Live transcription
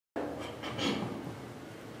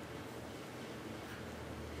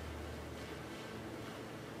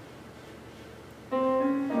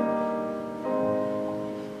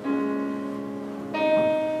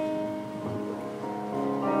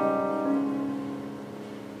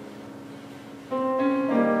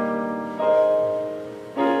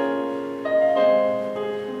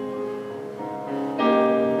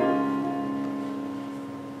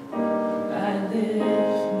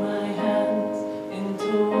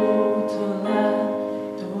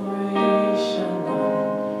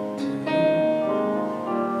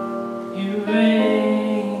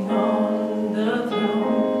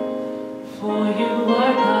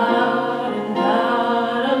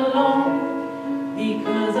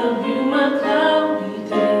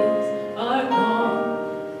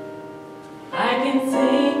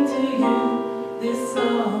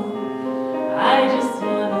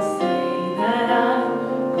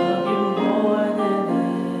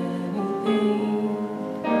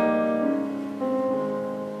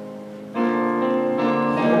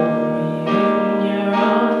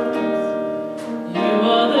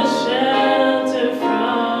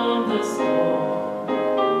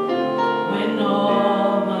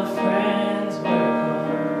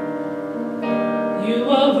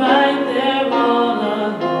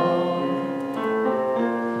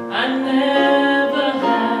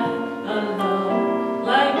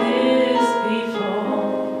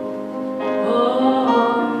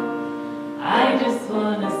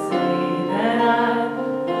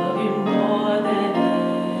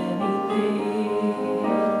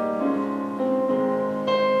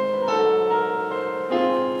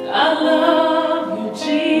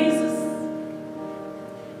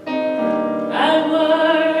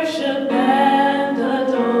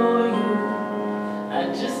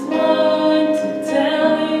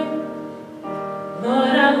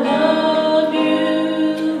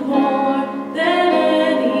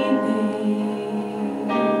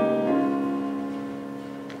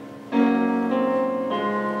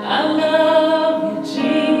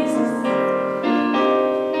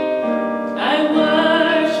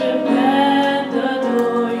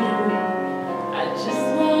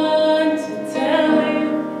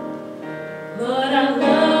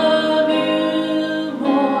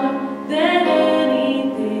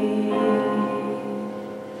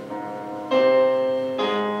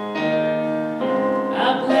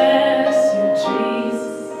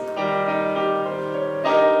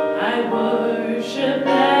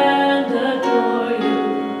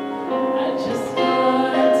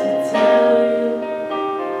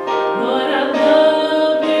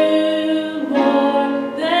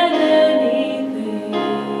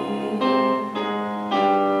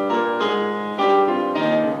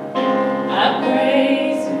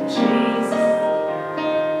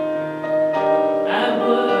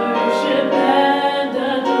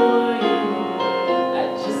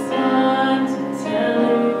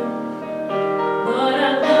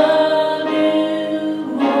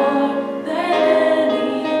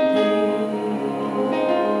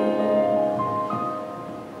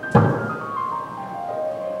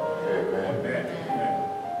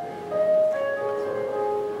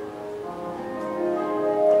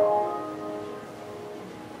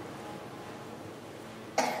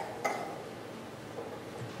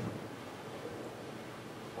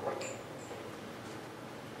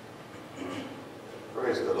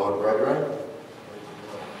Praise the Lord, brethren.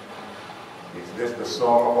 Is this the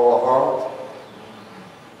song of our heart?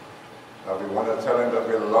 That we want to tell him that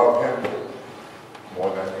we love him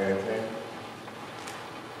more than anything?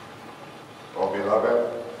 Oh,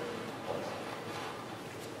 beloved,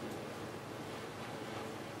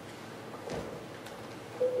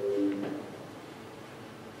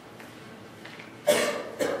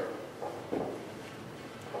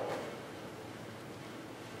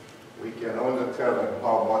 we can only tell him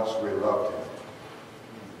how much we love him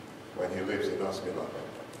when he lives in us, beloved.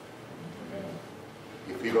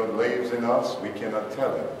 If he don't live in us, we cannot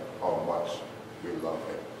tell him how much we love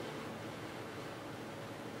him.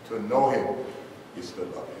 To know him is to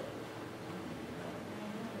love him.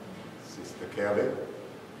 Sister Kelly,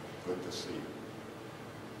 good to see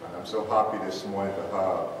you. And I'm so happy this morning to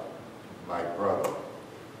have my brother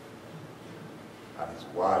and his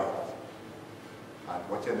wife. And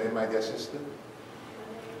what's your name, my dear sister?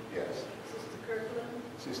 Yes. Sister Kirkland.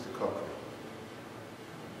 Sister Kirkland.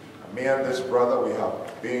 And me and this brother, we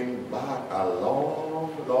have been back a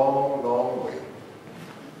long, long, long way.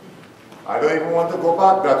 I don't even want to go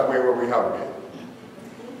back that way where we have been.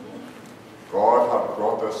 God has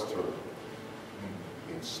brought us through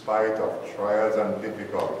in spite of trials and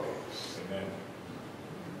difficulties.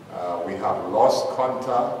 Amen. We have lost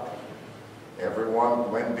contact.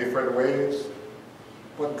 Everyone went different ways.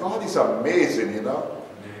 But God is amazing, you know.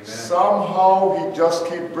 Amen. Somehow he just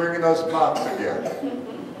keeps bringing us back together.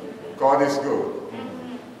 God is good.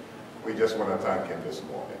 We just want to thank him this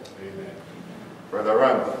morning. Amen. Brother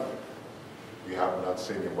Randy, we have not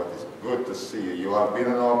seen you, but it's good to see you. You have been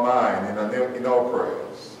in our mind, in our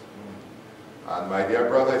prayers. And my dear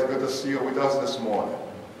brother, it's good to see you with us this morning.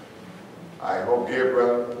 I hope,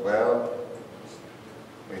 Gabriel, well,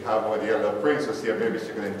 we have one of the elder princess here. Maybe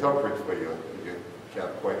she can interpret for you if you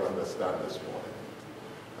can't quite understand this morning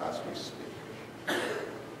as we speak.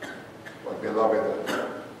 But beloved,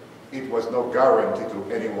 it was no guarantee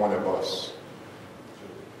to any one of us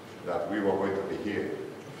that we were going to be here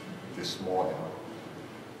this morning,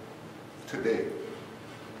 today,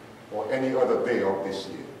 or any other day of this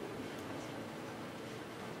year.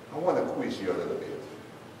 I want to quiz you a little bit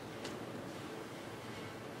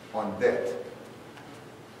on death.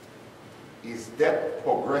 Is death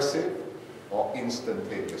progressive or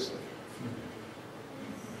instantaneously?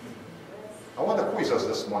 I want to quiz us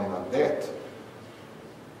this morning on death.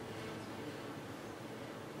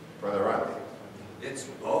 Brother Randy. It's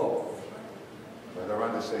both. Brother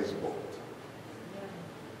Randy says both.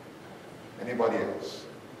 Anybody else?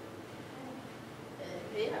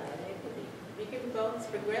 Yeah, we can both. It's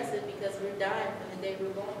progressive because we're dying from the day we're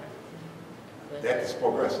born. Death is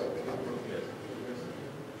progressive.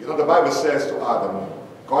 You know, the Bible says to Adam,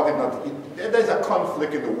 God did not, there's a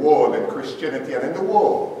conflict in the world, in Christianity and in the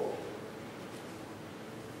world.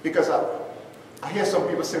 Because I hear some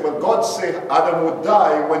people say, well, God said Adam would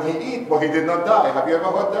die when he eat, but he did not die. Have you ever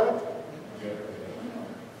heard that?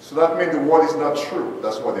 So that means the word is not true.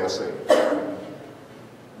 That's what they are saying.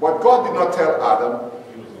 But God did not tell Adam,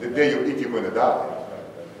 the day you eat, you're going to die.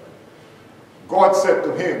 God said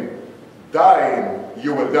to him, dying,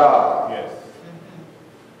 you will die. Yes.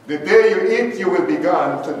 The day you eat, you will begin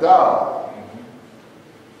to die.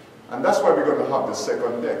 And that's why we're going to have the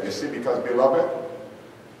second death. You see, because, beloved,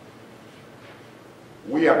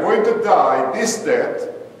 we are going to die this death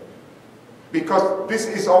because this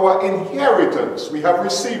is our inheritance we have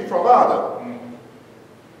received from Adam.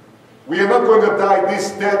 We are not going to die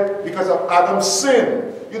this death because of Adam's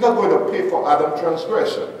sin. You're not going to pay for Adam's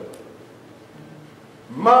transgression.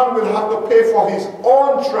 Man will have to pay for his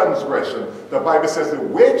own transgression. The Bible says the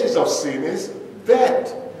wages of sin is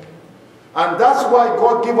death. And that's why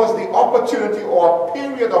God gave us the opportunity or a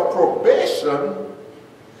period of probation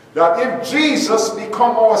that if Jesus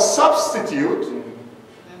become our substitute,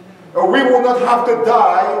 we will not have to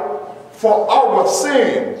die for our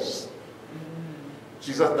sins.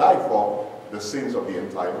 Jesus died for the sins of the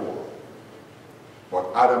entire world.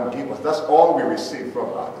 But Adam gave us, that's all we received from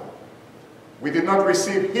Adam. We did not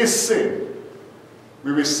receive his sin.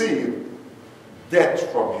 We received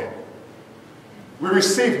death from him. We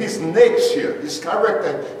received his nature, his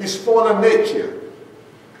character, his fallen nature.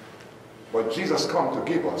 But Jesus come to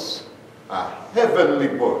give us a heavenly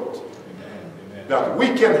birth. Amen. That we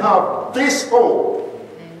can have this hope.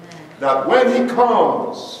 Amen. That when he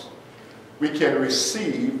comes, we can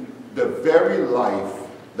receive the very life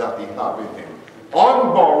that he has in him.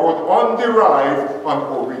 Unborrowed, underived,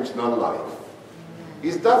 unoriginal life.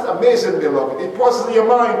 Is that amazing, beloved? It crosses your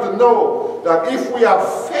mind to know that if we are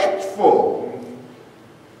faithful,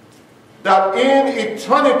 that in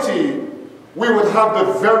eternity we would have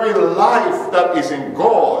the very life that is in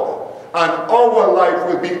God, and our life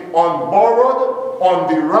will be unborrowed,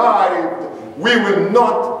 underived. We will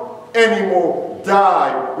not anymore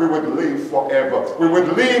die. We would live forever. We would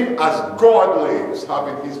live as God lives,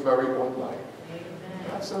 having his very own life. Amen.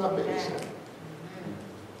 That's an amazing.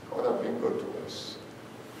 God has been good to us.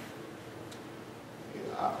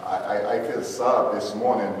 I feel sad this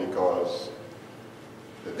morning because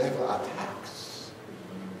the devil attacks.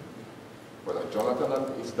 Brother Jonathan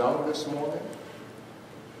is down this morning.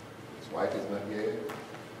 His wife is not here.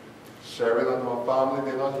 Cheryl and her family,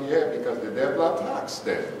 they're not here because the devil attacks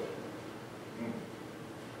them.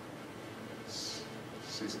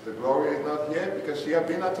 Sister Gloria is not here because she has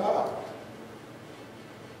been attacked.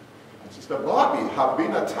 And Sister Bobby has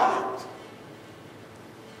been attacked.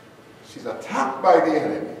 She's attacked by the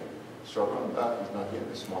enemy. Sharonda is not here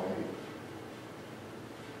this morning.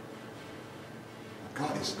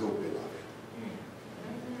 God is good, beloved.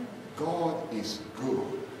 God is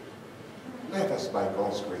good. Let us, by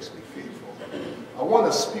God's grace, be faithful. I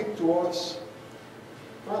want to speak to us.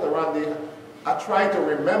 Brother Randy, I tried to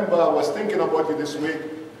remember, I was thinking about you this week.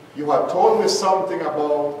 You had told me something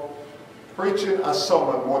about preaching a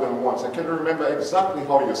sermon more than once. I can't remember exactly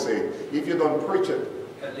how you say it. If you don't preach it,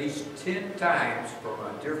 At least 10 times from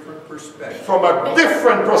a different perspective. from a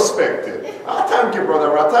different perspective. I thank you,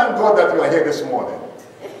 brother. I thank God that you are here this morning.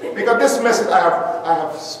 Because this message, I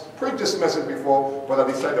have preached this message before, but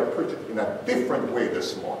I decided to preach it in a different way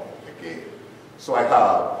this morning again. So I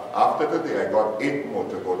have, after today, I got 8 more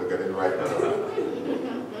to go to get it right.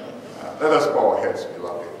 Let us bow our heads,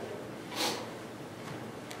 beloved.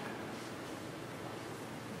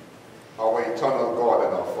 Our eternal God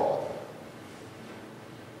and our Father,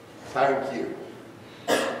 thank you.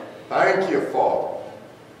 Thank you, Father.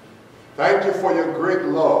 Thank you for your great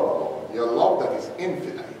love, Lord, your love that is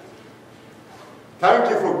infinite.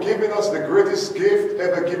 Thank you for giving us the greatest gift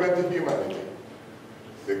ever given to humanity,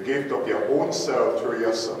 the gift of your own self through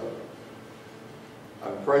your Son.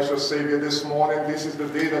 And precious Savior, this morning, this is the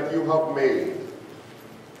day that you have made.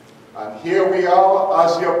 And here we are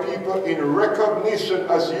as your people in recognition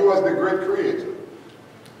as you as the great Creator.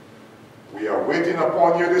 We are waiting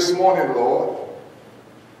upon you this morning, Lord.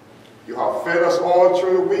 You have fed us all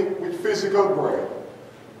through the week with physical bread.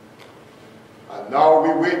 And now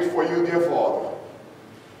we wait for you, dear Father,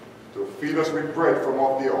 to feed us with bread from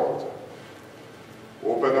off the altar.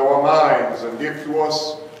 Open our minds and give to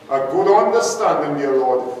us a good understanding, dear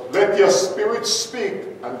Lord. Let your Spirit speak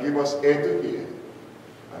and give us ear to hear.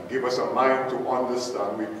 And give us a mind to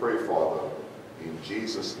understand, we pray, Father, in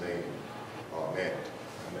Jesus' name. Amen.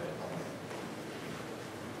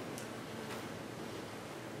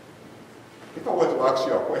 If I were to ask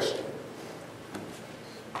you a question,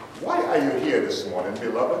 why are you here this morning,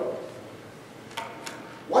 beloved?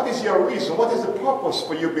 What is your reason? What is the purpose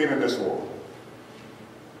for you being in this world?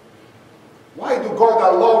 Why do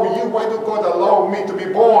God allow you, why do God allow me to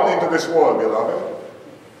be born into this world, beloved?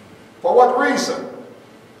 For what reason?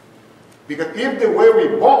 Because if the way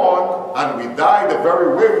we're born and we die the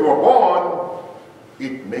very way we were born,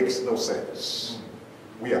 it makes no sense.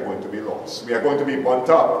 We are going to be lost. We are going to be burnt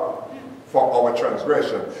up for our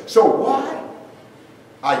transgression. So why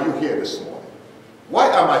are you here this morning? Why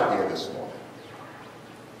am I here this morning?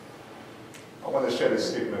 I want to share this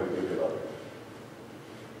statement with you, beloved.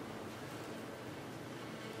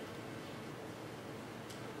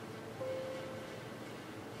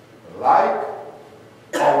 Like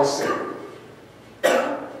our Savior.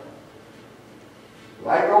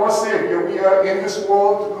 Like our Savior, we are in this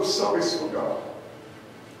world to do service for God.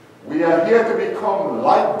 We are here to become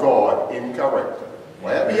like God in character.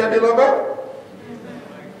 Why are we here, beloved?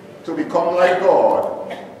 To become like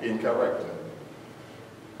God in character.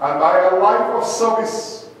 And by a life of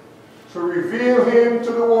service, to reveal Him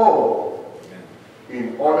to the world,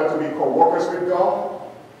 in order to be co-workers with God,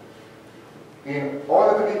 in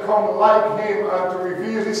order to become like Him and to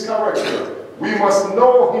reveal His character, we must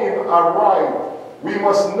know Him aright. We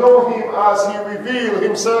must know Him as He revealed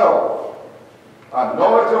Himself. And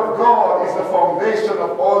knowledge of God is the foundation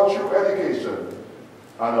of all true education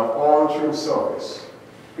and of all true service.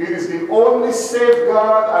 It is the only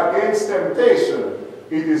safeguard against temptation.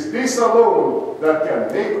 It is this alone that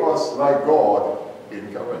can make us like God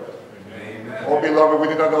in character. Amen. Oh, beloved, we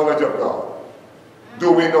need a knowledge of God.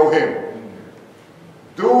 Do we know Him?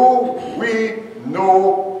 Do we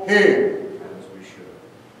know Him? As we should.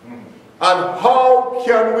 And how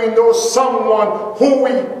can we know someone who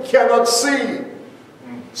we cannot see?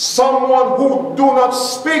 Someone who do not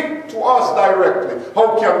speak to us directly.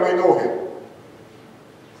 How can we know Him?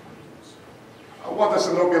 I want us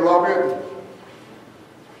to know, beloved,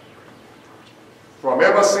 from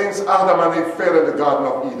ever since Adam and Eve fell in the Garden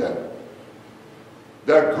of Eden.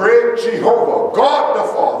 The great Jehovah, God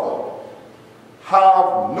the Father,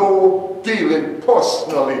 have no dealing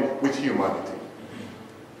personally with humanity.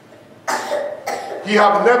 He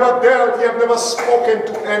have never dealt, he have never spoken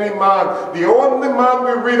to any man. The only man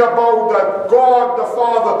we read about that God the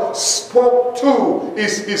Father spoke to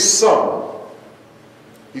is his Son.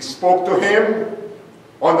 He spoke to him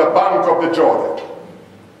on the bank of the Jordan.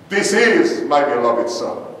 This is my beloved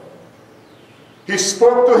Son. He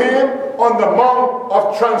spoke to him on the Mount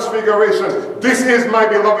of Transfiguration. This is my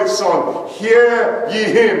beloved Son. Hear ye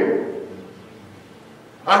him.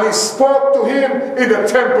 And he spoke to him in the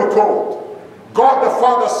temple court. God the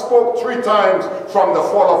Father spoke 3 times from the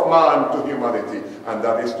fall of man to humanity. And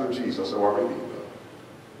that is to Jesus, our Redeemer.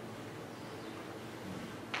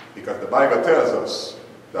 Because the Bible tells us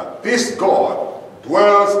that this God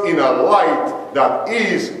dwells in a light that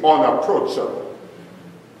is unapproachable.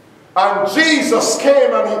 And Jesus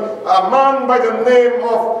came, and a man by the name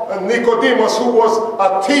of Nicodemus, who was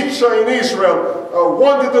a teacher in Israel,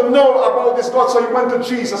 wanted to know about this God. So he went to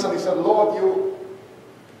Jesus and he said, Lord,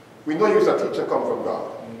 we know you're a teacher come from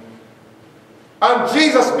God. And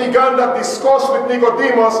Jesus began that discourse with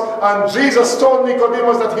Nicodemus, and Jesus told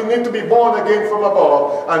Nicodemus that he needed to be born again from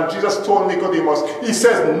above. And Jesus told Nicodemus, he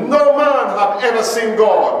says, no man have ever seen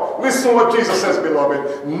God. Listen to what Jesus says,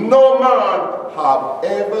 beloved. No man have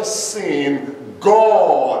ever seen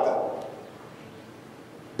God,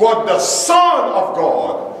 but the Son of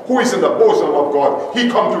God, who is in the bosom of God, he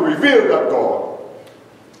come to reveal that God.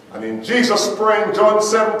 And in Jesus praying, John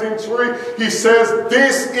 17:3, he says,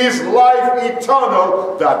 this is life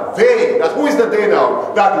eternal, that who is the they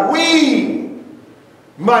now? That we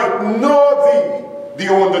might know thee,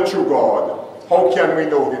 the only true God. How can we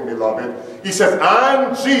know him, beloved? He says,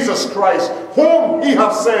 and Jesus Christ, whom he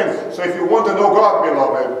hath sent. So if you want to know God,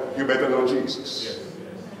 beloved, you better know Jesus. Yes.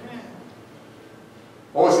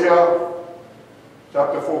 Hosea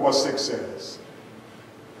chapter 4 verse 6 says,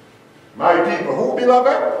 my people, who,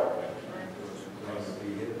 beloved?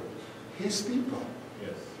 His people.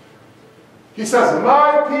 Yes. He says,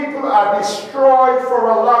 my people are destroyed for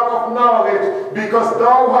a lack of knowledge, because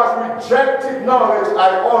thou hast rejected knowledge,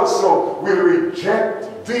 I also will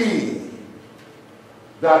reject thee.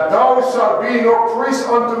 That thou shalt be no priest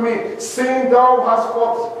unto me, seeing thou hast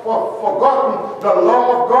forgotten the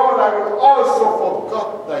law of God, I will also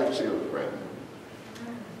forget thy children.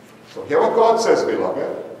 So hear what God says,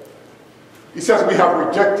 beloved. He says we have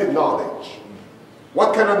rejected knowledge.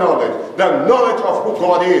 What kind of knowledge? The knowledge of who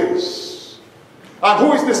God is. And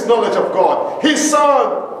who is this knowledge of God? His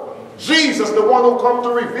Son, Jesus, the one who come to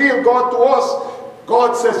reveal God to us.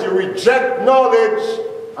 God says you reject knowledge,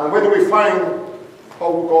 and where do we find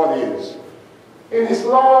who God is? In his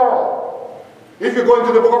law. If you go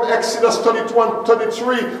into the book of Exodus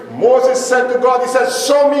 32:33, Moses said to God, he said,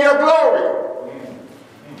 show me your glory.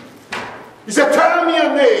 He said, tell me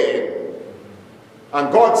your name. And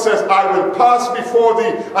God says, I will pass before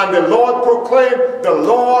thee. And the Lord proclaimed, the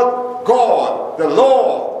Lord God, the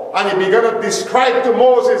Lord. And he began to describe to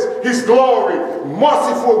Moses his glory,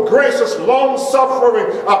 merciful, gracious,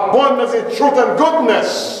 long-suffering, abundance in truth and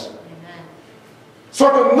goodness. Amen. So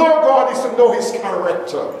to know God is to know his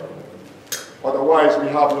character. Otherwise we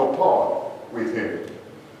have no part with him.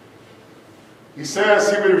 He says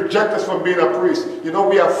he will reject us from being a priest. You know,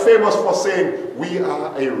 we are famous for saying we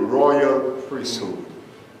are a royal priesthood.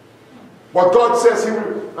 But God says he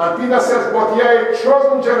will, and Peter says, but ye are a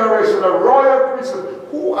chosen generation, a royal priesthood.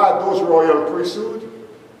 Who are those royal priesthood?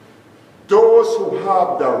 Those who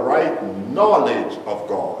have the right knowledge of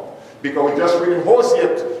God. Because we just read in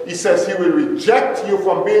Hosea, he says he will reject you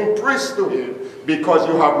from being priest to him because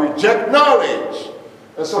you have rejected knowledge.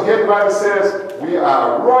 And so here the Bible says, we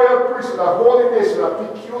are a royal priesthood, a holy nation, a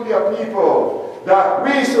peculiar people, that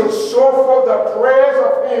we should show forth the praise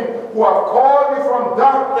of him who have called you from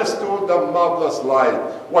darkness to the marvelous light.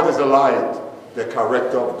 What is the light? The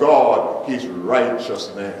character of God, his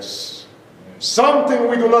righteousness. Something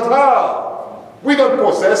we do not have. We don't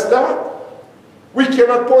possess that. We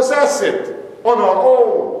cannot possess it on our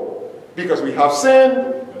own because we have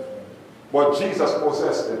sinned, but Jesus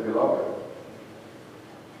possessed it, beloved.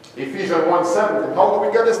 Ephesians 1:17. How do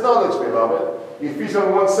we get this knowledge, beloved? Ephesians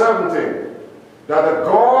 1:17. That the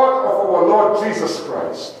God of our Lord Jesus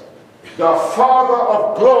Christ, the Father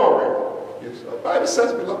of glory. Yes, the Bible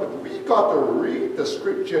says, beloved, we got to read the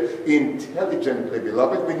scripture intelligently,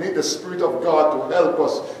 beloved. We need the Spirit of God to help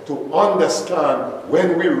us to understand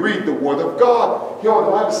when we read the Word of God. Here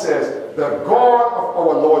the Bible says, the God of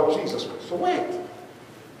our Lord Jesus Christ. So wait.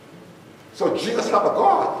 So Jesus have a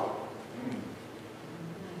God.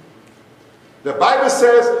 The Bible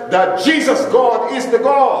says that Jesus, God, is the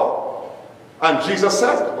God. And Jesus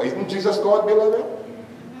says, isn't Jesus God, beloved?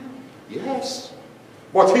 Yes.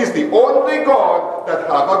 But he's the only God that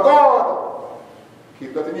have a God.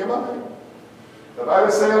 Keep that in your mind. The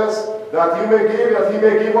Bible says that he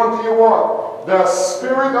may give unto you what? The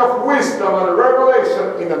spirit of wisdom and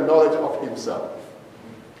revelation in the knowledge of himself.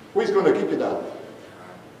 Who is going to give you that?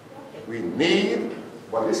 We need,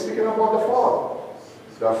 but he's speaking about the Father.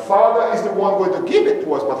 The Father is the one going to give it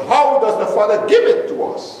to us, but how does the Father give it to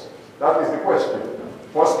us? That is the question.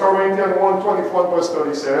 1 Corinthians 1:21 verse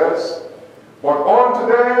 30 says, but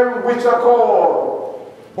unto them which are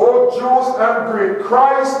called, both Jews and Greek,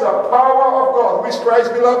 Christ, the power of God. Who is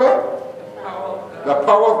Christ, beloved? The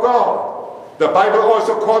power of God. The Bible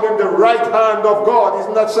also called him the right hand of God.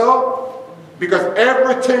 Isn't that so? Because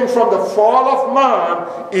everything from the fall of man,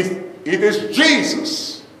 it is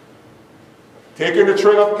Jesus. Taking the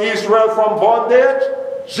children of Israel from bondage,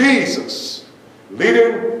 Jesus.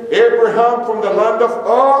 Leading Abraham from the land of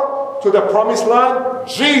Ur to the promised land,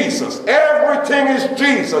 Jesus. Everything is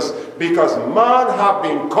Jesus, because man have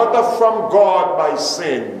been cut off from God by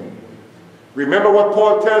sin. Remember what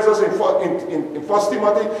Paul tells us in 1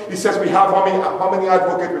 Timothy? He says we have how many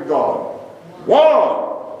advocates with God? One.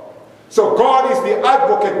 So God is the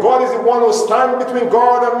advocate. God is the one who stands between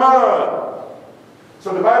God and man.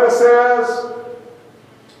 So the Bible says,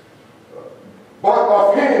 but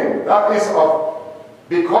of him, that is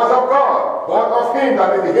because of God, but of him,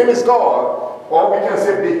 that in him is God, or we can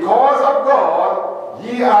say because of God,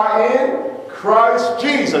 ye are in Christ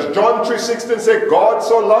Jesus. John 3:16 says, God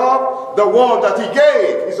so loved the world that he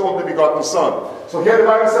gave his only begotten Son. So here the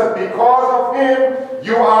Bible says, because of him,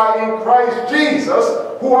 you are in Christ Jesus,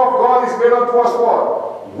 who of God is made unto us what?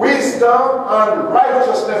 Wisdom and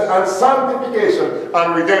righteousness and sanctification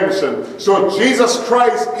and redemption. So Jesus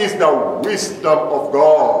Christ is the wisdom of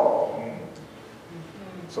God.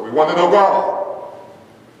 So we want to know God.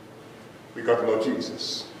 We got to know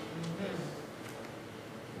Jesus.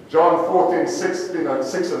 John 14:16 and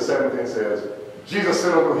 6 and 17 says, Jesus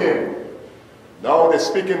said unto him, now they're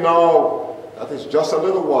speaking now, that is just a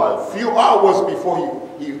little while, few hours before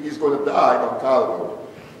he's going to die on Calvary.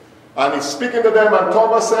 And he's speaking to them, and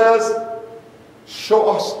Thomas says, show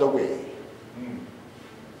us the way.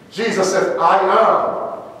 Jesus said, I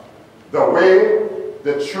am the way,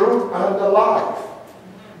 the truth, and the life.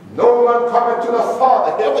 No man cometh to the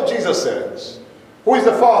Father. Hear what Jesus says. Who is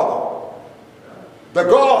the Father? The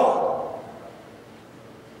God.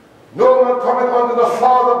 No man cometh unto the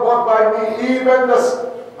Father but by me, even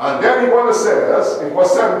the... And then he goes to says, in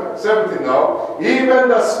verse 17 now, even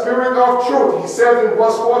the Spirit of truth. He says in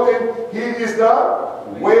verse 14, he is the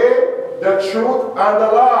way, the truth, and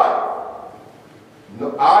the life.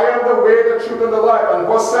 No, I am the way, the truth, and the life. And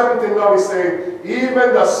verse 17 now he's saying, even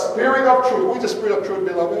the Spirit of truth. Who is the Spirit of truth,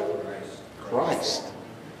 beloved? Christ.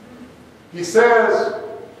 He says,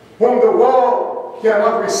 whom the world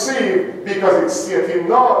cannot receive, because it seeth him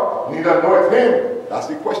not, neither knoweth him. That's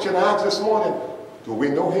the question I asked this morning. Do we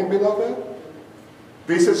know him, beloved?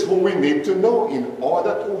 This is who we need to know in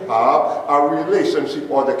order to have a relationship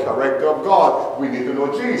or the character of God. We need to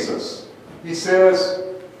know Jesus. He says,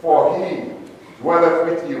 for he dwelleth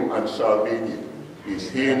with you and shall be in you.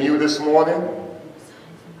 Is he in you this morning?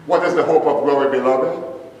 What is the hope of glory,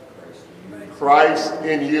 beloved? Christ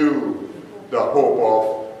in you, the hope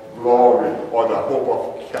of glory, or the hope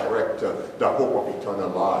of character, the hope of eternal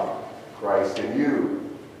life. Christ in you.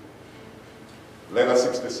 Letter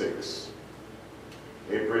 66,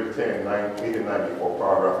 April 10, 1894,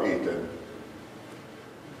 paragraph 18.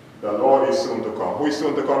 The Lord is soon to come. Who is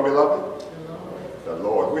soon to come, beloved? The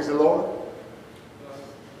Lord. Who is the Lord?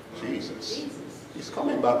 Jesus. He's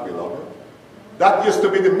coming back, beloved. That used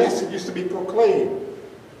to be the message, used to be proclaimed.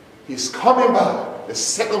 He's coming back. The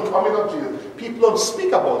second coming of Jesus. People don't speak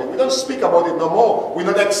about it. We don't speak about it no more. We're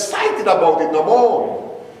not excited about it no more.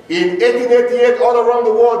 In 1888, all around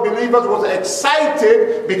the world, believers was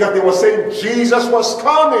excited because they were saying Jesus was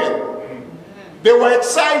coming. They were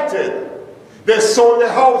excited. They sold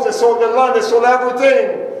their house, they sold their land, they sold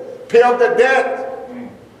everything. Pay off the debt.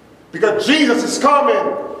 Because Jesus is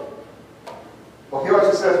coming. But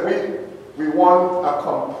here she says, we want a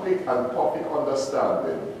complete and perfect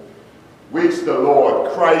understanding, which the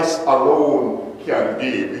Lord, Christ alone, can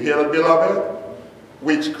give. You hear that, beloved?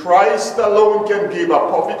 Which Christ alone can give a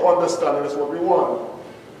perfect understanding. That's what we want.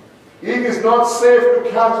 It is not safe to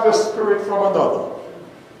catch the Spirit from another.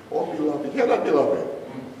 Oh, beloved. Hear that, beloved?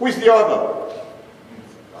 Who is the other?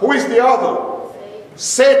 Who is the other?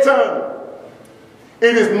 Satan.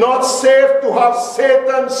 It is not safe to have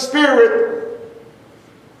Satan's spirit.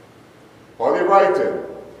 All writing?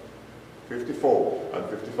 54 and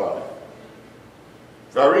 55.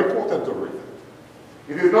 Very important to read.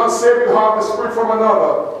 It is not said we have the Spirit from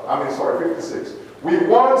another. 56. We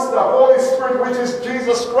want the Holy Spirit, which is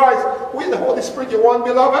Jesus Christ. Who is the Holy Spirit you want,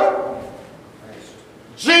 beloved?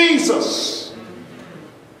 Jesus.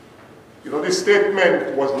 You know, this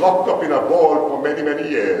statement was locked up in a vault for many, many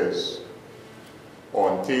years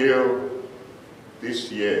until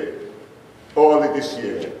this year. Early this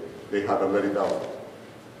year, they had to let it out.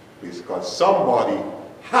 Because somebody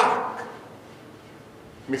hacked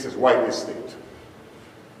Mrs. Whiteley's estate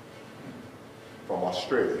from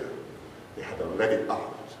Australia. They had to let it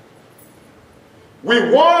out.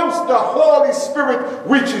 We want the Holy Spirit,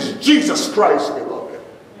 which is Jesus Christ, beloved.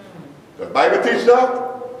 The Bible teaches that.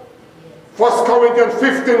 1 Corinthians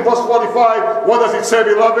 15, verse 45. What does it say,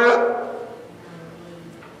 beloved?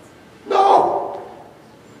 No.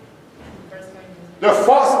 The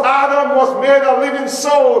first Adam was made a living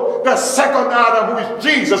soul. The second Adam, who is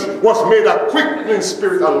Jesus, was made a quickening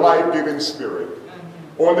spirit, a life-giving spirit.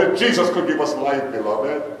 Only Jesus could give us life,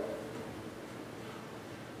 beloved.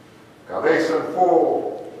 Galatians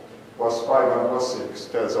 4, verse 5 and verse 6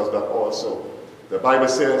 tells us that also. The Bible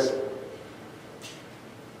says,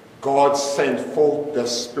 God sent forth the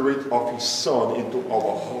Spirit of His Son into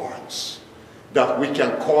our hearts, that we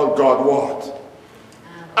can call God what?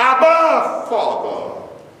 Abba, Father.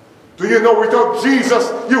 Do you know without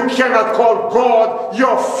Jesus, you cannot call God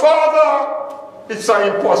your Father? It's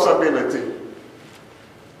an impossibility.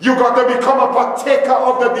 You got to become a partaker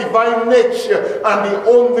of the divine nature. And the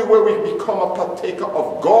only way we become a partaker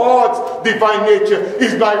of God's divine nature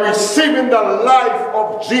is by receiving the life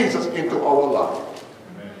of Jesus into our life.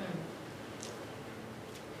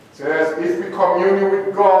 It says, if we commune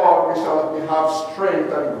with God, we shall have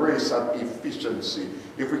strength and grace and efficiency.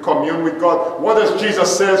 If we commune with God, what does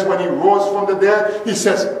Jesus say when He rose from the dead? He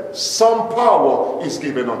says, some power is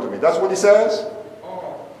given unto me. That's what He says.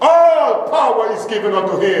 All power is given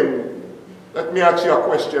unto Him. Let me ask you a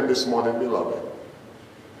question this morning, beloved.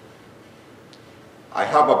 I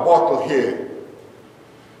have a bottle here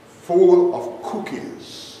full of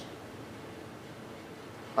cookies.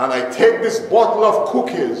 And I take this bottle of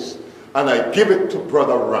cookies and I give it to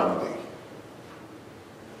Brother Randy.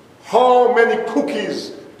 How many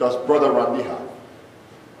cookies does Brother Randy have?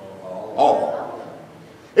 All.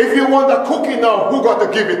 If you want a cookie now, who got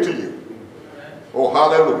to give it to you? Oh,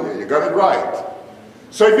 hallelujah. You got it right.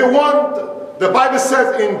 So if you want, the Bible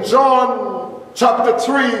says in John chapter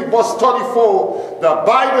 3, verse 34, the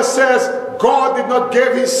Bible says God did not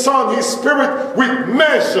give His Son, His Spirit with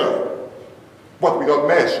measure, but without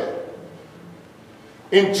measure.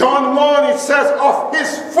 In John 1, it says of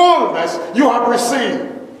His fullness you have received.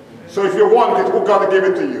 So if you want it, who got to give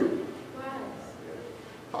it to you?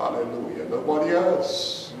 Hallelujah. Nobody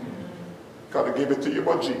else. Got to give it to you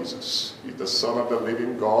but Jesus. He's the Son of the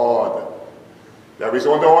living God. There is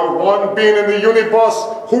only one being in the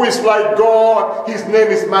universe who is like God. His name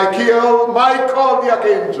is Michael the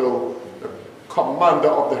Archangel, the commander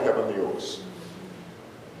of the heavenly hosts.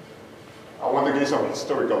 I want to give you some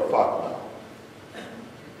historical fact now.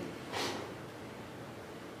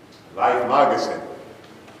 Life magazine,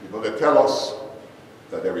 they tell us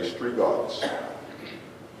that there is 3 gods.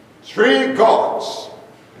 3 gods.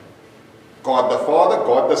 God the Father,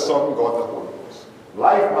 God the Son, God the Holy Ghost.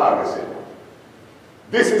 Life magazine.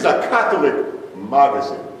 This is a Catholic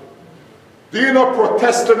magazine. Do you know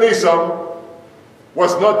Protestantism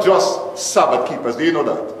was not just Sabbath keepers? Do you know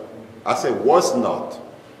that? I say was not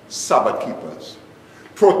Sabbath keepers.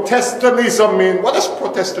 Protestantism means, what does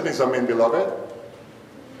Protestantism mean, beloved?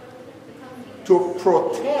 To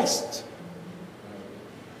protest.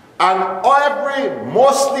 And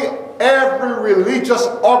mostly every religious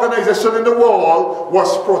organization in the world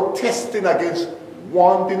was protesting against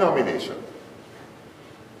one denomination.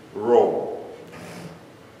 Rome.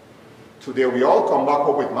 Today we all come back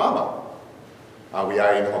home with Mama. And we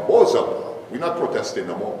are in our bosom. We're not protesting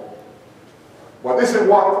no more. But this is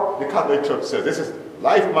what the Catholic Church says. This is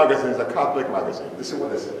Life magazine, is a Catholic magazine. This is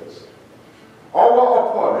what it says. Our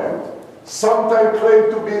opponent sometimes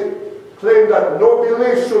claim that no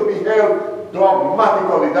belief should be held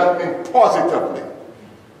dogmatically, that means positively,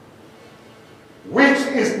 which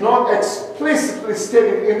is not explicitly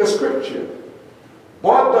stated in the scripture.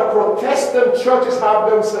 But the Protestant churches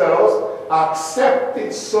have themselves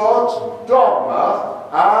accepted such dogma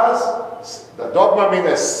as, the dogma means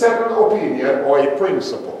a settled opinion or a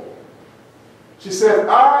principle. She said,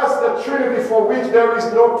 as the Trinity for which there is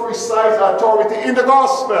no precise authority in the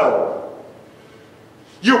gospel.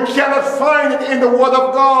 You cannot find it in the Word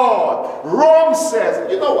of God. Rome says,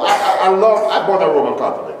 you know, I'm born a Roman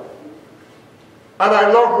Catholic. And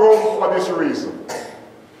I love Rome for this reason.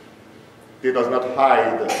 They does not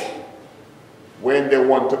hide. When they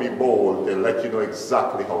want to be bold, they let you know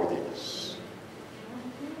exactly how it is.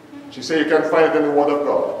 She said you can find it in the Word of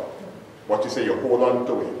God. But you say you hold on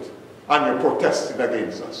to it. And you're protesting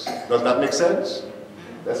against us. Does that make sense?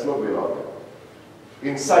 Let's look below.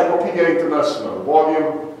 Encyclopedia International,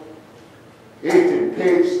 volume 18,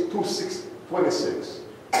 page 26.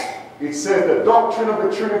 It says the doctrine of the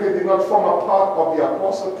Trinity did not form a part of the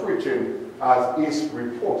apostle preaching as is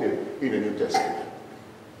reported in the New Testament.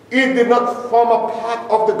 It did not form a part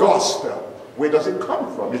of the gospel. Where does it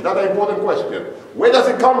come from? Is that an important question? Where does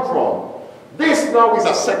it come from? This now is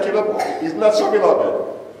a secular book. Isn't that so,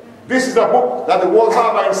 beloved? This is a book that the world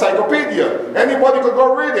have an encyclopedia. Anybody could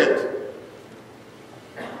go read it.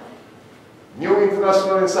 New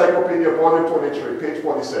International Encyclopedia, volume 23, page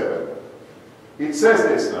 47. It says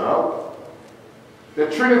this now.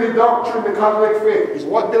 The Trinity doctrine, the Catholic faith, is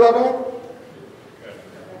what, beloved?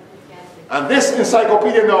 And this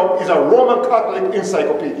encyclopedia now is a Roman Catholic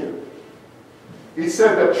encyclopedia. It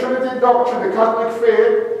says the Trinity doctrine, the Catholic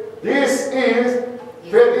faith, faith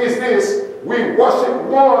is this. We worship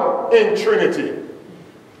one in Trinity.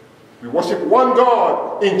 We worship one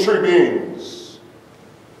God in three beings.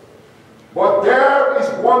 But there is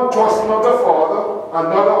one person of the Father,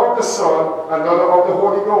 another of the Son, another of the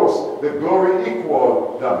Holy Ghost. The glory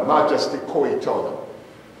equal, the majesty co-eternal.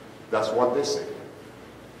 That's what they say.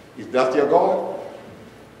 Is that your God?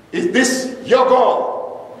 Is this your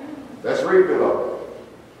God? Let's read, beloved.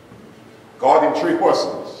 God in three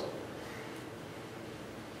persons.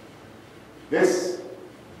 This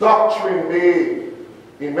doctrine may,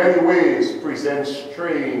 in many ways, present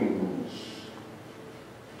strange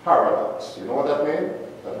paradox. You know what that means?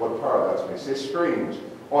 That's what paradox means. It's strange,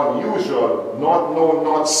 unusual, not known,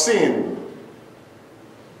 not seen.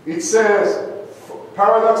 It says,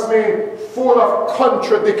 paradox means full of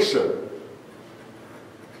contradiction.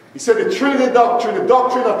 He said the Trinity doctrine, the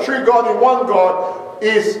doctrine of three God in one God,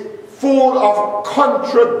 is full of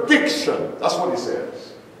contradiction. That's what he says.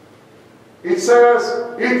 It says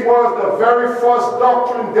it was the very first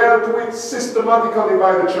doctrine dealt with systematically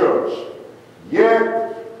by the church. Yet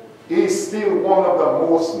is still one of the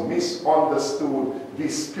most misunderstood,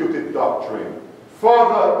 disputed doctrine.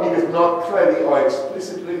 Further, it is not clearly or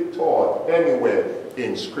explicitly taught anywhere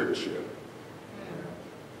in Scripture.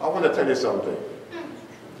 I want to tell you something.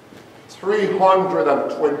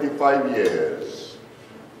 325 years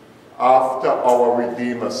after our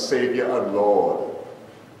Redeemer, Savior, and Lord,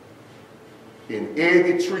 in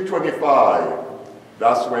AD 325,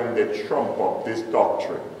 that's when they trump up this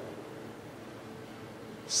doctrine.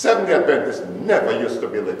 Seventh-day Adventists never used to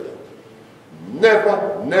believe that.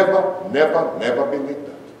 Never believed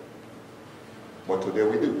that. But today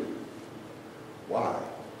we do. Why?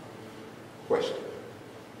 Question.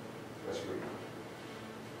 Let's read.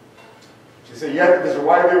 She said, yet it is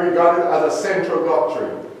widely regarded as a central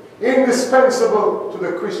doctrine, indispensable to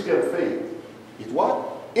the Christian faith. It what?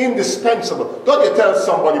 Indispensable. Don't you tell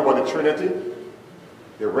somebody about the Trinity?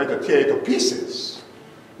 They're ready to tear it to pieces.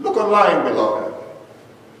 Look online, beloved.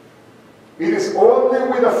 It is only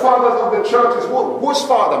with the fathers of the churches. Whose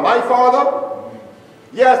father? My father?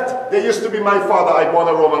 Yes, they used to be my father. I born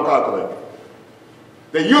a Roman Catholic.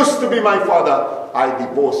 They used to be my father. I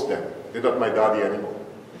divorced them. They're not my daddy anymore.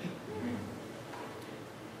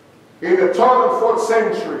 In the 3rd and 4th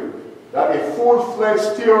century, that a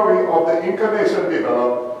full-fledged theory of the incarnation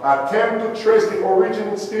developed, attempt to trace the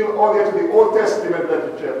origin still earlier to the Old Testament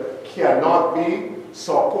literature cannot be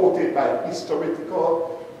supported by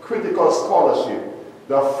historical critical scholarship.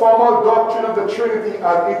 The formal doctrine of the Trinity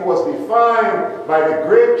as it was defined by the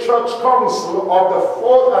great church council of the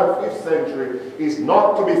 4th and 5th century is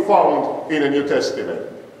not to be found in the New Testament.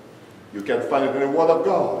 You can find it in the Word of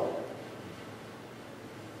God.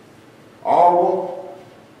 Our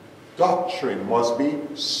doctrine must be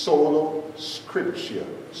solo scripture,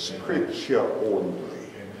 scripture only.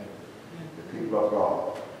 The people of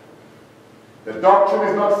God. The doctrine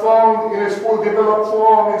is not found in its full developed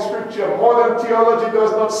form in Scripture. Modern theology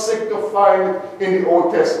does not seek to find it in the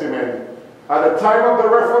Old Testament. At the time of the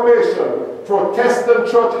Reformation,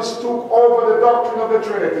 Protestant churches took over the doctrine of the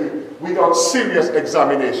Trinity without serious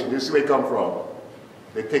examination. This is where it comes from.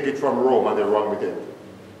 They take it from Rome and they run with it.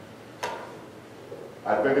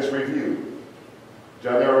 Adventist Review,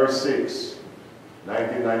 January 6,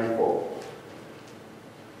 1994.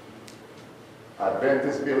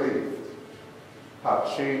 Adventist belief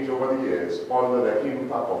have changed over the years under the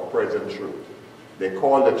impact of present truth. They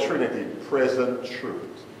call the Trinity present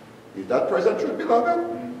truth. Is that present truth,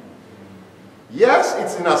 beloved? Yes,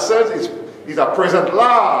 it's in a sense, it's a present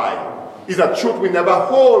lie. It's a truth we never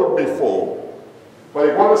hold before.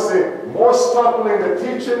 But I want to say, more startling, the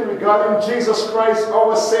teaching regarding Jesus Christ,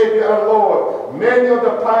 our Savior and Lord. Many of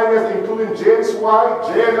the pioneers, including James White,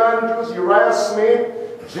 J. Andrews, Uriah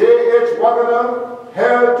Smith, J.H. Wagner,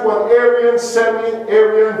 held to an Arian,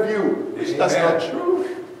 semi-Arian view. That's not true.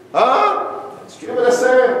 Huh? That's true. What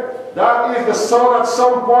say? That is, the Son at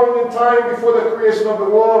some point in time before the creation of the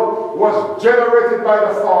world was generated by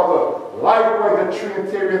the Father. Likewise, the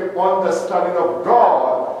Trinitarian understanding of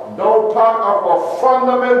God, no part of our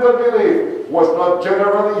fundamental belief, was not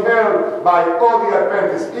generally held by all the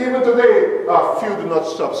Adventists. Even today, a few do not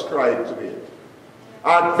subscribe to it.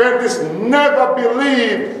 Adventists never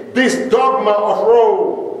believed this dogma of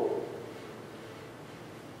Rome.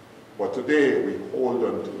 But today, we hold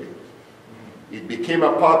on to it. It became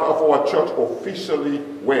a part of our church officially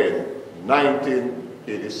when?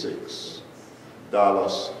 1986.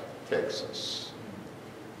 Dallas, Texas.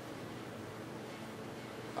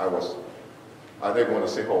 I didn't want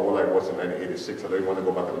to say how old I was in 1986. I didn't want to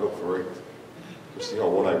go back and look for it to see how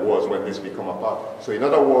old I was when this became a part. So in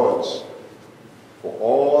other words, for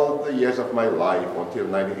all the years of my life until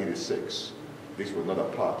 1986, this was not a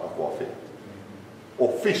part of our faith.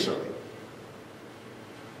 Officially.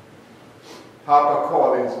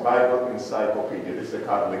 HarperCollins Bible Encyclopedia. This is a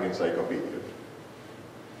Catholic encyclopedia.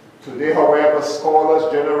 Today, however,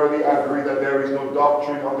 scholars generally agree that there is no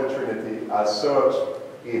doctrine of the Trinity as such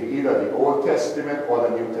in either the Old Testament or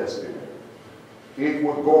the New Testament. It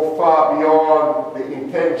would go far beyond the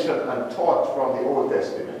intention and thought from the Old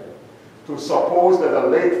Testament to suppose that a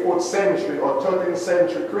late 4th century or 13th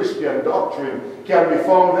century Christian doctrine can be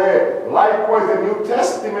found there. Likewise, the New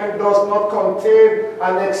Testament does not contain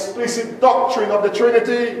an explicit doctrine of the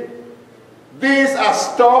Trinity. These are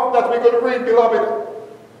stuff that we're going to read, beloved.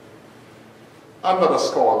 I'm not a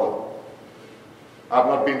scholar. I've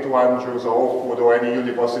not been to Andrews or Oakwood or any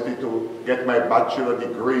university to get my bachelor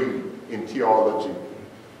degree in theology.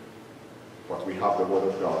 But we have the Word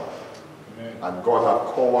of God. Amen. And God has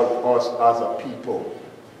called us as a people,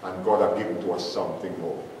 and God has given to us something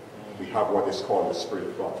more. We have what is called the Spirit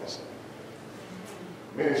of prophecy.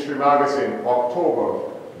 Ministry Magazine, October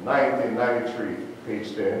 1993,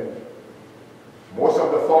 page 10. Most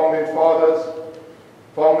of the founding fathers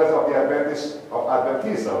of the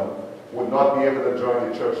Adventism would not be able to join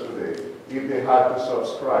the church today if they had to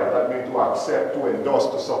subscribe. That means to accept, to endorse,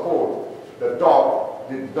 to support the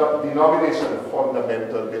denomination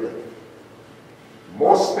fundamental belief.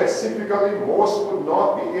 More specifically, most would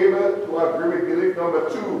not be able to agree with belief number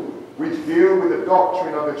 2, which deal with the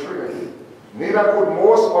doctrine of the Trinity. Neither could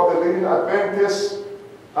most of the leading Adventists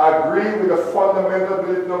agree with the fundamental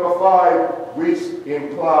belief number 5, which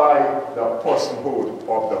imply the personhood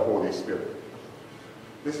of the Holy Spirit.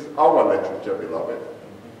 This is our literature, beloved.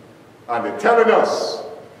 And they're telling us,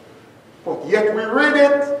 but yet we read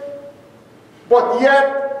it, but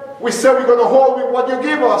yet we say we're going to hold with what you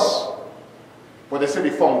give us. But they say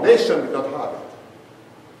the foundation did not have it.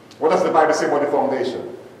 What does the Bible say about the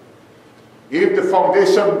foundation? If the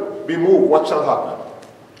foundation be moved, what shall happen?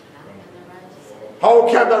 How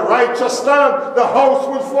can the righteous stand? The house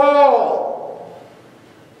will fall.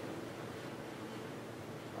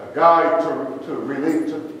 A guide to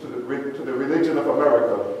the Religion of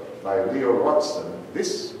America by Leo Watson. This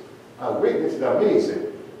is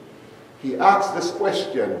amazing. He asked this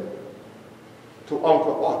question to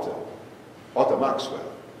Uncle Otto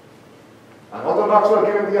Maxwell. And Otto Maxwell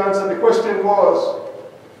gave him the answer. The question was,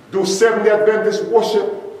 do Seventh-day Adventists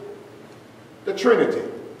worship the Trinity?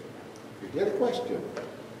 You get the question.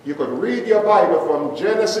 You could read your Bible from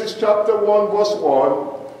Genesis chapter 1 verse 1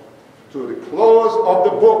 to the close of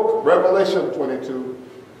the book, Revelation 22,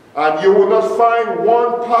 and you will not find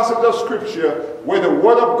one passage of Scripture where the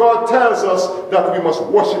Word of God tells us that we must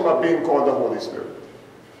worship a being called the Holy Spirit.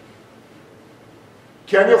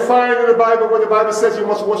 Can you find in the Bible where the Bible says you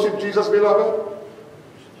must worship Jesus, beloved?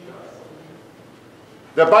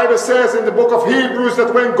 The Bible says in the book of Hebrews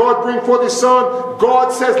that when God brings forth His Son,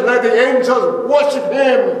 God says, let the angels worship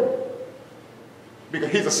Him.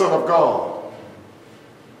 Because He's the Son of God.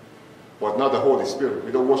 But not the Holy Spirit.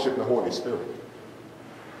 We don't worship the Holy Spirit.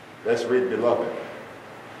 Let's read, beloved.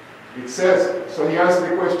 It says, so he answered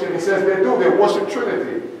the question, he says, they do, they worship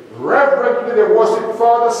Trinity. Reverently they worship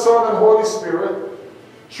Father, Son, and Holy Spirit.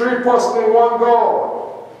 3 persons in one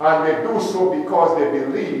God. And they do so because they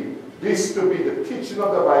believe this to be the teaching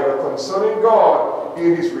of the Bible concerning God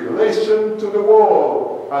in His relation to the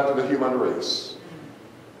world and to the human race.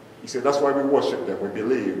 He said, that's why we worship them. We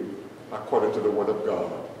believe according to the word of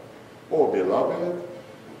God. Oh, beloved,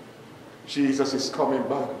 Jesus is coming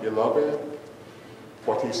back, beloved.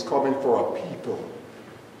 But he's coming for a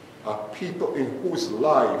people in whose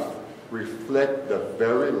life reflect the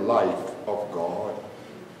very life of God.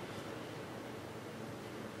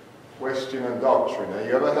 Question and Doctrine. Have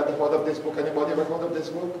you ever heard of this book? Anybody ever heard of this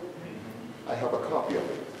book? I have a copy of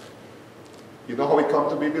it. You know how it come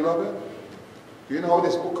to be, beloved? Do you know how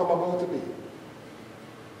this book come about to be?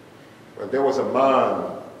 Well, there was a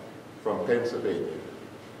man from Pennsylvania.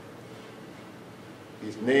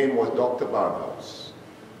 His name was Dr. Barnhouse.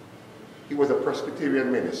 He was a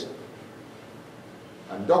Presbyterian minister.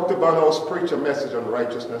 And Dr. Barnhouse preached a message on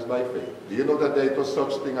righteousness by faith. Do you know that there is no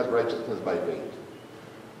such thing as righteousness by faith?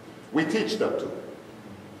 We teach that too.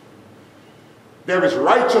 There is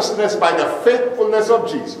righteousness by the faithfulness of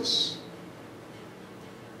Jesus.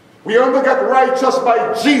 We only get righteous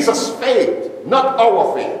by Jesus' faith, not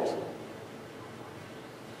our faith.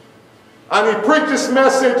 And he preached this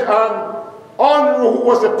message, and Unruh, who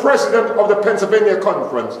was the president of the Pennsylvania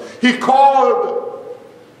Conference, he called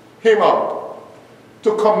him up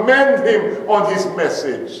to commend him on his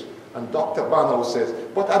message. And Dr. Barnhouse says,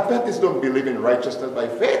 but Adventists don't believe in righteousness by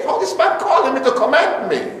faith. How this man calling me to commend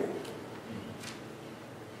me?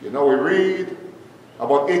 You know, we read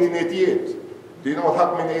about 1888. Do you know what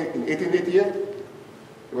happened in 1888?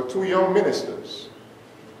 There were two young ministers,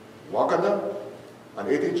 Wagner and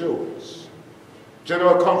Eddie Jones.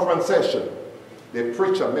 General Conference session. They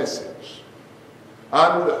preach a message.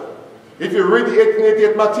 And if you read the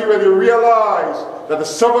 1888 material, you realize that the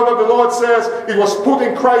servant of the Lord says it was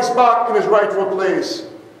putting Christ back in his rightful place.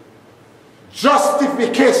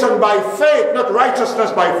 Justification by faith, not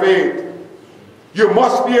righteousness by faith. You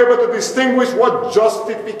must be able to distinguish what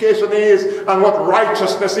justification is and what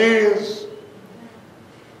righteousness is.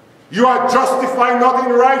 You are justified not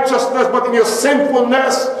in righteousness, but in your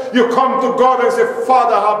sinfulness. You come to God and say,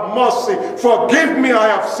 Father, have mercy. Forgive me, I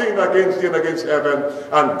have sinned against you and against heaven.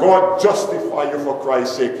 And God justify you for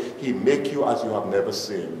Christ's sake. He make you as you have never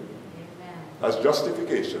sinned. Amen. That's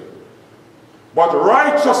justification. But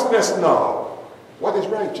righteousness now. What is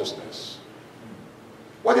righteousness?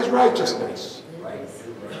 What is righteousness?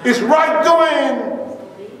 It's right doing.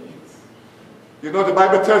 You know, the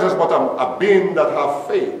Bible tells us about a being that have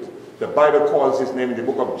faith. The Bible calls his name in the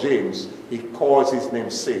book of James. He calls his name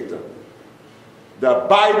Satan. The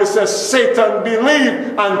Bible says, Satan,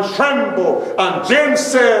 believe and tremble. And James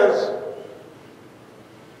says,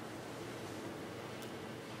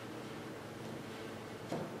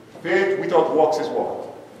 faith without works is what?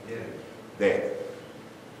 Death.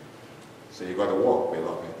 So you got to walk,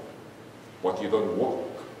 beloved. But you don't walk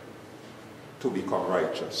to become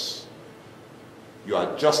righteous. You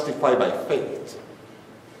are justified by faith.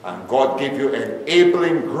 And God gave you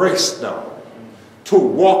enabling grace now to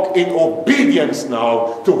walk in obedience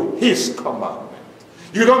now to his commandment.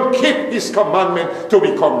 You don't keep his commandment to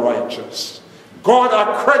become righteous. God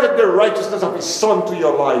accredited the righteousness of his Son to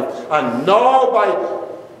your life. And now by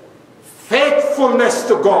faithfulness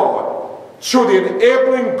to God, through the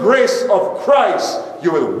enabling grace of Christ,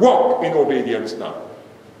 you will walk in obedience now.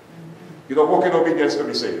 You don't walk in obedience to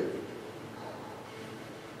be saved.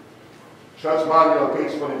 Church Manual,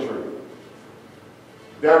 page 23.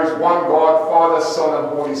 There is one God, Father, Son,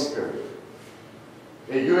 and Holy Spirit.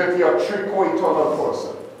 A unity of three co-eternal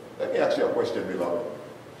persons. Let me ask you a question, beloved.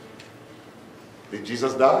 Did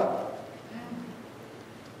Jesus die?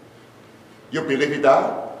 You believe he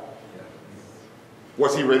died?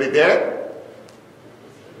 Was he really dead?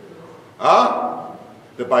 Huh?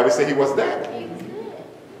 The Bible says he was dead.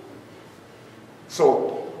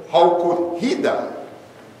 So, how could he die?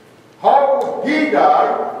 How could he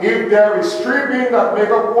die if there is three beings that make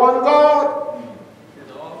up one God?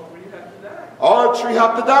 All three have to die. All three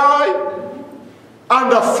have to die.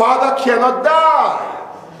 And the Father cannot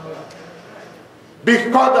die.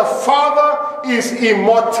 Because the Father is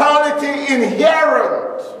immortality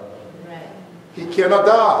inherent. He cannot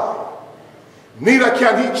die. Neither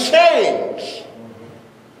can he change.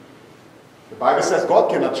 The Bible says God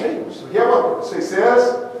cannot change. So here what it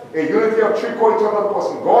says, a unity of three co-eternal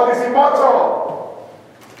persons. God is immortal.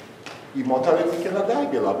 Immortality cannot die,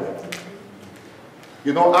 beloved.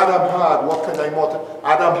 You know, Adam had what kind of immortality?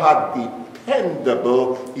 Adam had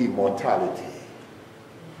dependable immortality.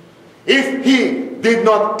 If he did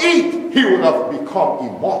not eat, he would have become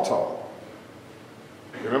immortal.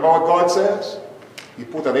 Remember what God says? He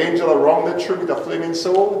put an angel around the tree with a flaming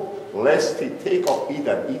sword, lest he take of it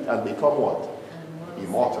and eat and become what?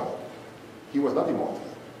 Immortal. He was not immortal.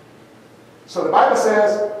 So the Bible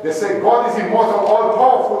says, they say God is immortal,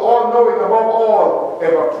 all-powerful, all-knowing, above all,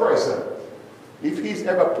 ever-present. If he's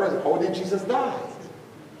ever-present, how did Jesus die?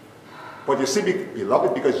 But you see,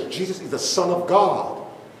 beloved, because Jesus is the Son of God.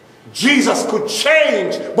 Jesus could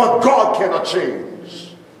change, but God cannot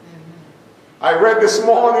change. I read this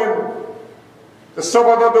morning, the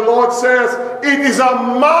servant of the Lord says, it is a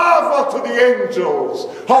marvel to the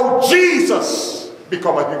angels how Jesus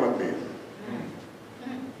become a human being.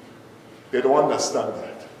 They don't understand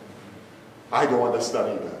that. I don't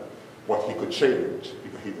understand either. What he could change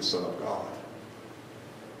because he's the Son of God.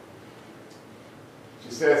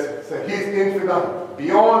 She says he's infinite,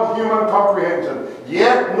 beyond human comprehension,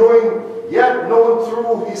 yet known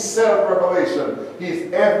through his self-revelation.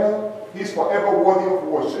 He's forever worthy of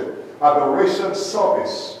worship, adoration,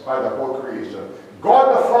 service by the whole creation.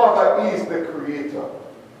 God the Father is the creator,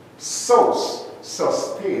 source,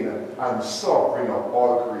 sustainer, and sovereign of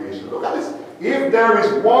all creation. Look at this. If there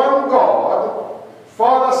is one God,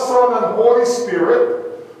 Father, Son, and Holy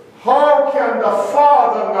Spirit, how can the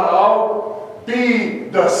Father now be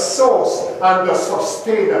the source and the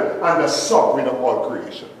sustainer and the sovereign of all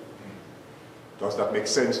creation? Does that make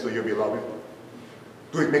sense to you, beloved?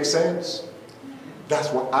 Do it make sense? That's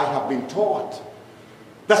what I have been taught.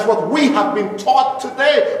 That's what we have been taught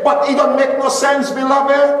today. But it don't make no sense,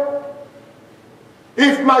 beloved.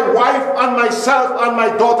 If my wife and myself and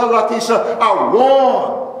my daughter Latisha are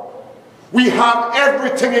one, we have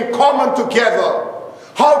everything in common together.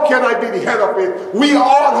 How can I be the head of it? We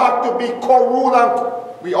all have to be co-ruled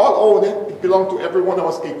and we all own it. It belongs to every one of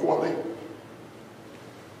us equally.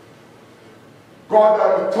 God,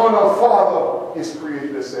 the eternal Father, is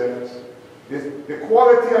created, it says. The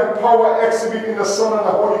quality and power exhibited in the Son and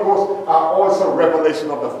the Holy Ghost are also revelation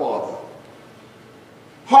of the Father.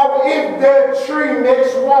 How if the three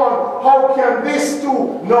makes one, how can these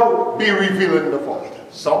two now be revealed in the Father?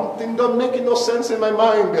 Something don't make no sense in my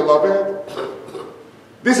mind, beloved.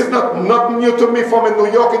 This is nothing new to me from in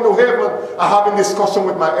New York and New Haven. I have a discussion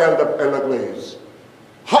with my elder Glaze.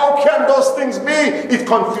 How can those things be? It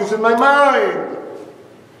confuses my mind.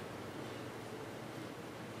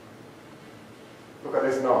 Look at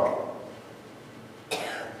this now.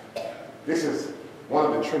 This is one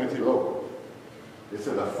of the Trinity logos. It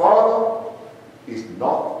says the Father is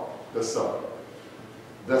not the Son.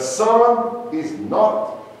 The Son is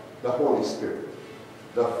not the Holy Spirit.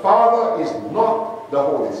 The Father is not the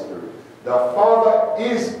Holy Spirit. The Father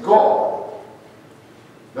is God.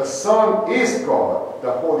 The Son is God.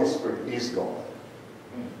 The Holy Spirit is God.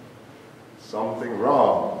 Something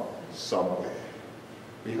wrong somewhere.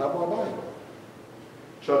 We have our Bible.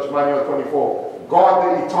 Church Manual 24. God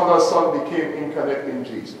the Eternal Son became incarnate in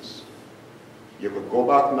Jesus. You could go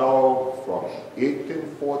back now from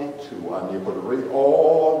 1842 and you could read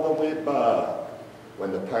all the way back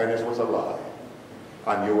when the pioneers was alive.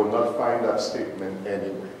 And you will not find that statement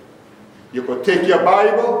anywhere. You could take your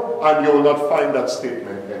Bible and you will not find that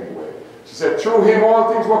statement anywhere. She said, through him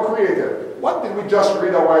all things were created. What did we just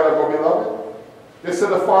read a while ago, beloved? They said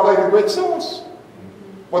the Father is the great source.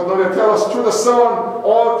 But now they tell us through the Son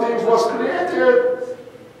all things was created.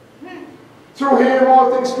 Through him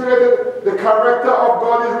all things created. The character of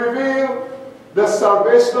God is revealed. The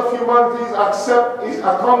salvation of humanity is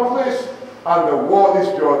accomplished. And the world is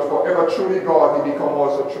judged. Forever truly God, he become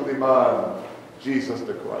also truly man. Jesus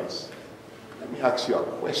the Christ. Let me ask you a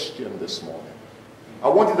question this morning. I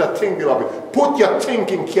want you to think, beloved. Put your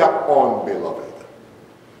thinking cap on, beloved.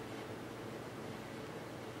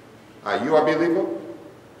 Are you a believer?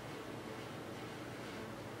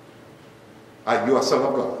 Are you a son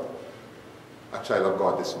of God? A child of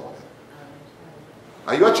God this morning?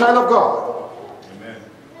 Are you a child of God? Amen.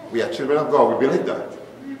 We are children of God. We believe that.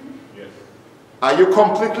 Yes. Are you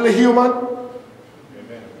completely human?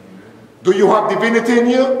 Amen. Do you have divinity in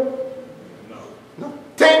you? No. No.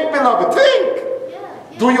 Think, beloved, think.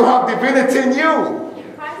 Yeah. Do you have divinity in you?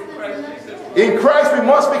 In Christ lives in us. In Christ we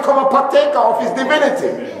must become a partaker of his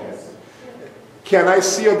divinity. Yes. Can I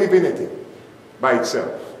see your divinity by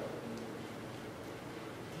itself?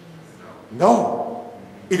 No.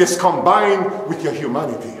 It is combined with your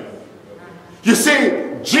humanity. You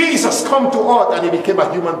see, Jesus come to earth and he became a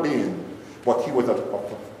human being. But he was of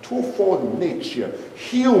a twofold nature,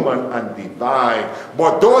 human and divine.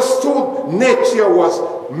 But those two natures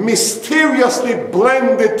was mysteriously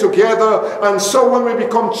blended together. And so when we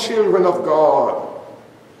become children of God,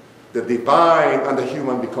 the divine and the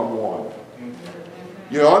human become one.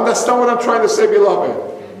 You understand what I'm trying to say, beloved?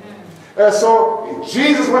 So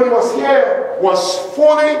Jesus, when he was here, was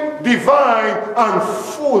fully divine and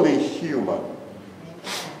fully human.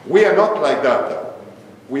 We are not like that.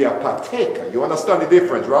 We are partaker. You understand the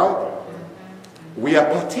difference, right? We are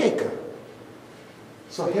partaker.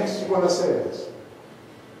 So here's what it says.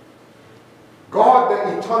 God,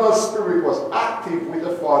 the eternal spirit, was active with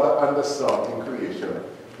the Father and the Son in creation,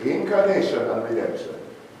 incarnation, and redemption.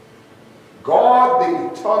 God,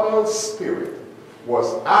 the eternal spirit,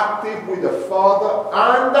 was active with the Father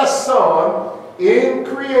and the Son in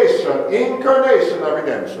creation, incarnation, and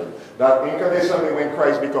redemption. That incarnation means when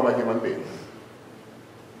Christ became a human being.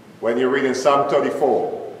 When you read in Psalm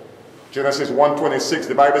 34, Genesis 1:26,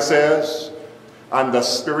 the Bible says, and the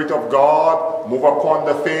Spirit of God move upon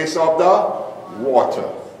the face of the water.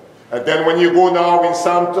 And then when you go now in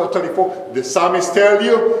Psalm 34, the psalmist tell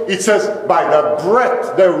you, it says, by the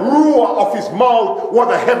breath, the ruah of his mouth, what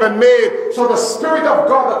the heaven made. So the Spirit of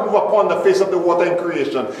God that moved upon the face of the water in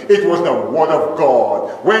creation, it was the word of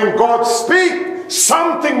God. When God speaks,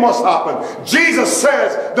 something must happen. Jesus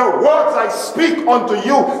says, the words I speak unto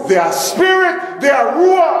you, they are spirit, they are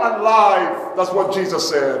ruah and life. That's what Jesus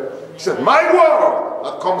said. He said, my word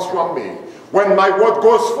that comes from me, when my word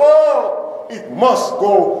goes forth, it must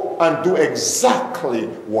go and do exactly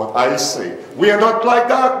what I say. We are not like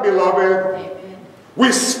that, beloved. Amen.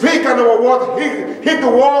 We speak and our word hit the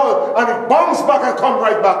wall and it bounces back and comes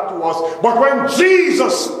right back to us. But when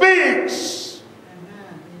Jesus speaks,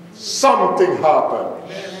 something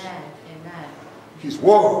happens. Amen. His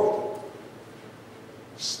word,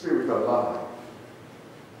 spirit alive.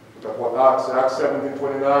 Look at what Acts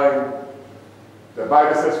 17:29. The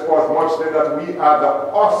Bible says, for as much then that we are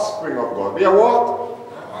the offspring of God. We are what?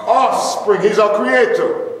 Offspring. He's our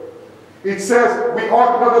creator. It says, we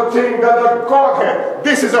ought not to think that the Godhead.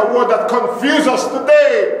 This is a word that confuses us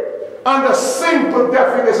today. And the simple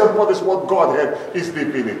definition for this word Godhead is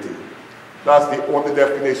divinity. That's the only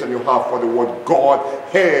definition you have for the word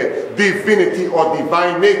Godhead. Divinity or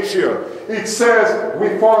divine nature. It says,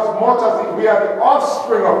 for as much as we are the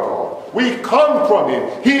offspring of God. We come from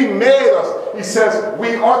him. He made us. He says,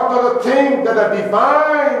 we ought not to think that a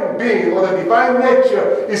divine being or the divine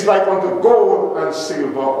nature is like unto gold and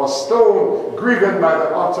silver or stone graven by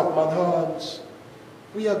the arts of man's hands.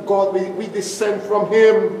 We are God. We descend from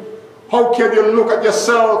him. How can you look at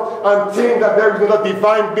yourself and think that there is not a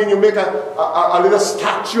divine being? You make a little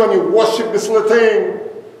statue and you worship this little thing.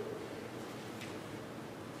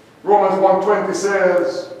 Romans 1:20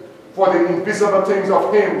 says, for the invisible things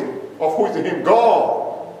of him, of who is him? God.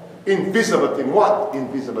 Invisible things. What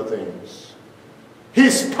invisible things?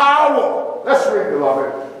 His power. Let's read,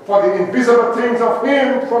 beloved. For the invisible things of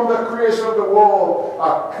him from the creation of the world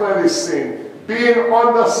are clearly seen, being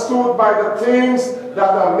understood by the things that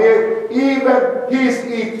are made, even his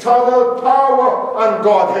eternal power and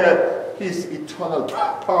Godhead. His eternal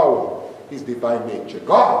power, his divine nature.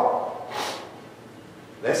 God.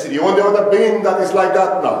 Let's see, the only other being that is like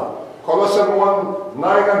that now. Colossians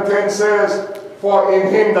 1:9-10 says, for in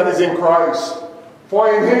him that is in Christ, for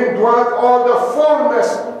in him dwelleth all the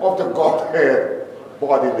fullness of the Godhead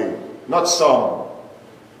bodily. Not some.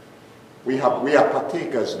 We are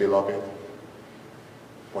partakers, beloved.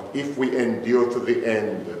 But if we endure to the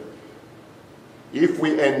end,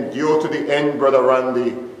 Brother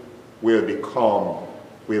Randy, we'll endure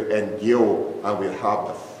and we'll have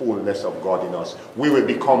the fullness of God in us. We will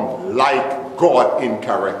become like God in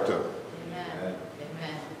character. Amen.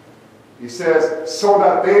 He says, so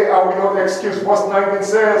that they are without excuse. Verse 19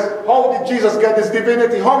 says, how did Jesus get his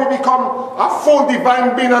divinity? How did he become a full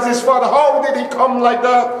divine being as his Father? How did he come like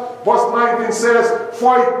that? Verse 19 says,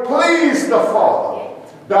 for it pleased the Father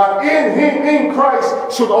that in him, in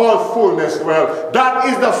Christ, should all fullness dwell. That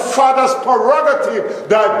is the Father's prerogative,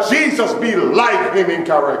 that Jesus be like him in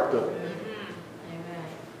character. Amen.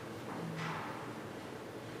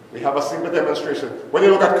 We have a simple demonstration. When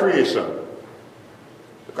you look at creation,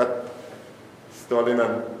 look at Sterling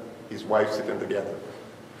and his wife sitting together.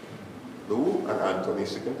 Lou and Anthony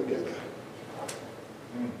sitting together.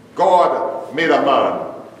 God made a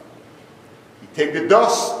man. He take the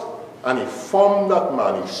dust and he formed that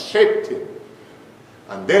man, he shaped him.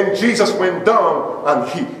 And then Jesus went down and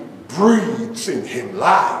he breathes in him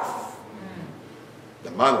life. The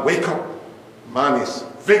man wake up, man is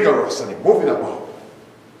vigorous and he's moving about.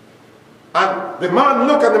 And the man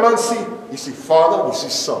look and the man see, he see Father, he see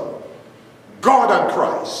Son, God and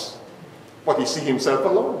Christ. But he see himself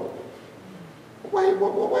alone. Where's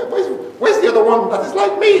the other one that is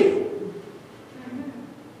like me?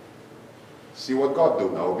 See what God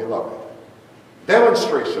do now, beloved.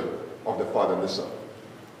 Demonstration of the Father and the Son.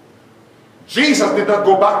 Jesus did not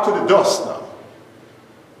go back to the dust now.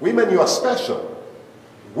 Women, you are special.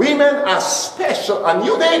 Women are special and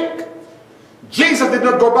unique. Jesus did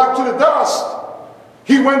not go back to the dust.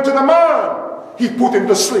 He went to the man. He put him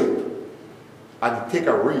to sleep. And he take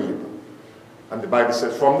a rib. And the Bible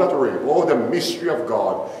says from that rib, oh, the mystery of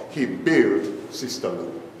God, he built Sister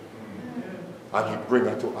Lou. And he bring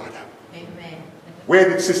her to Adam. Amen. Where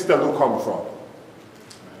did Sister Lou come from?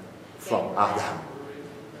 From Adam.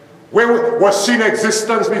 Where was she in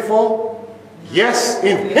existence before? Yes,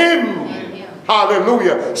 in him.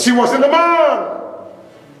 Hallelujah. She was in the man.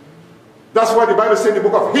 That's why the Bible says in the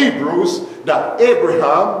book of Hebrews that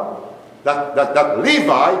Abraham, that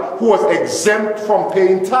Levi, who was exempt from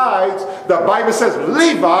paying tithes, the Bible says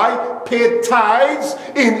Levi paid tithes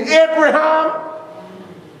in Abraham.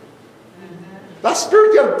 That's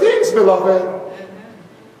spiritual things, beloved.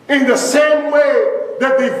 In the same way,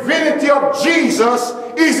 the divinity of Jesus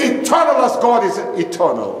is eternal as God is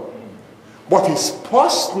eternal. But his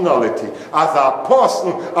personality as an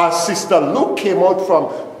apostle, as Sister Luke came out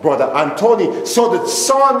from Brother Anthony, so the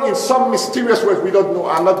Son in some mysterious ways, we don't know,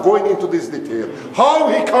 I'm not going into this detail, how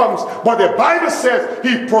he comes, but the Bible says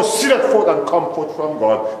he proceeded forth and come forth from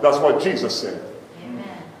God. That's what Jesus said. Amen.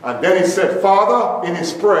 And then he said, Father, in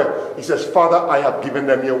his prayer, he says, Father, I have given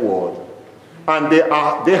them your word. And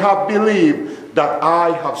they have believed that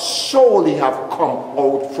I have solely have come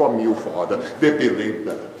out from you, Father. They believed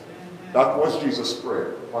that. That was Jesus'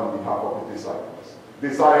 prayer on behalf of the disciples.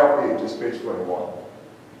 Desire of Ages, page 21.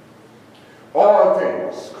 All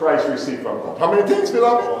things Christ received from God. How many things,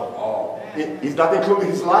 beloved? All. Is that including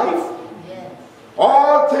his life? Yes.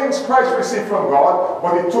 All things Christ received from God,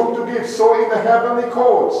 but he took to give so in the heavenly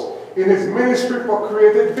courts, in his ministry for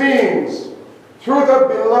created beings. Through the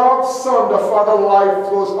beloved Son, the Father life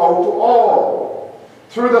flows out to all.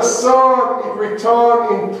 Through the Son, it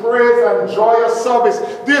returned in praise and joyous service.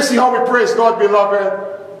 Do you see how we praise God,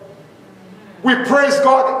 beloved? We praise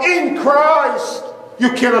God in Christ.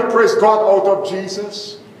 You cannot praise God out of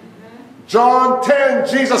Jesus. John 10,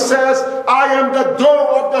 Jesus says, I am the door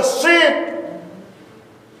of the sheep.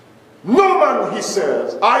 No man, he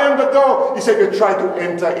says, I am the door. He said, you try to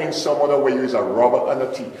enter in some other way, you is a robber and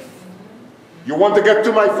a thief. You want to get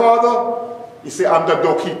to my Father? He said, I'm the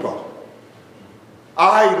doorkeeper.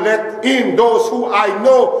 I let in those who I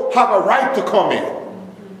know have a right to come in.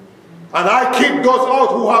 And I keep those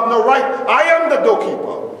out who have no right. I am the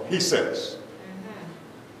doorkeeper, he says.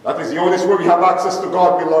 That is the only way we have access to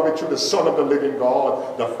God, beloved, through the Son of the living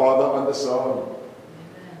God, the Father and the Son.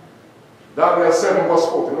 Daniel 7 verse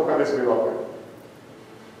 14, look at this, beloved.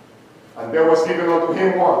 And there was given unto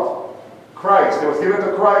him what? Christ. There was given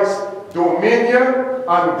to Christ dominion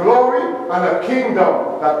and glory and a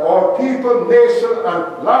kingdom that all people, nation,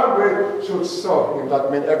 and language should serve him. That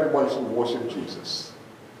means everybody should worship Jesus.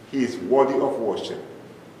 He is worthy of worship.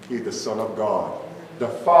 He is the Son of God. The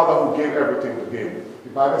Father who gave everything to him. The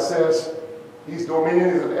Bible says his dominion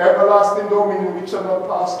is an everlasting dominion which shall not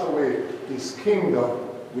pass away. His kingdom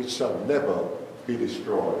which shall never be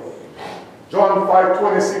destroyed. John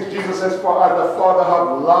 5:26, Jesus says, for as the Father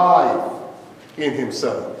hath life in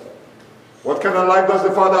himself. What kind of life does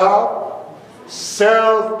the Father have?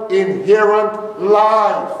 Self-inherent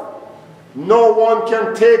life. No one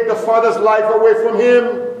can take the Father's life away from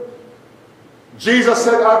him. Jesus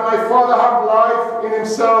said, as my Father hath life in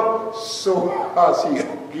himself, so has he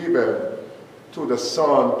given to the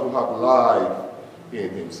Son to have life in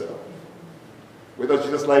himself. Where does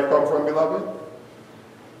Jesus' life come from, beloved?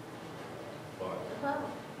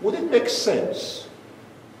 Would it make sense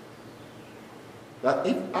that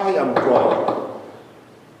if I am God,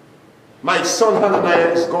 my son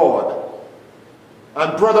Hananiah is God,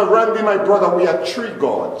 and Brother Randy, my brother, we are three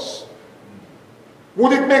gods,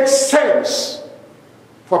 would it make sense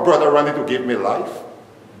for Brother Randy to give me life?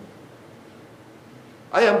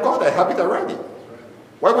 I am God, I have it already.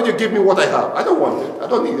 Why would you give me what I have? I don't want it, I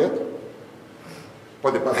don't need it.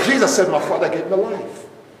 But Jesus said, my Father gave me life.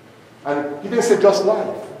 And he didn't say just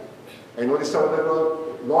life. And you know what the Son of the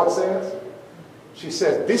Lord says? She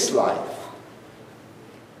says, this life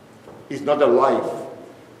is not a life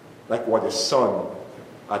like what the Son,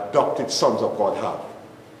 adopted sons of God have.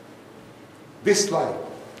 This life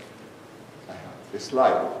I have. This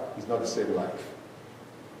life is not the same life.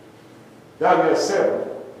 Daniel 7,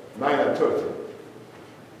 9 and 30.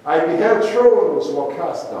 I beheld thrones were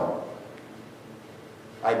cast down.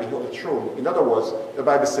 I beheld a throne. In other words, the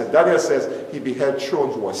Bible said, Daniel says, he beheld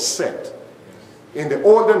thrones were set. In the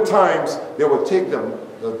olden times, they would take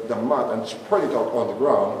the mat and spread it out on the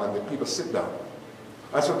ground, and the people sit down.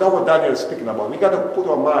 And so that's what Daniel is speaking about. We got to put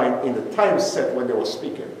our mind in the time set when they were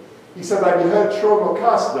speaking. He said, I beheld thrones were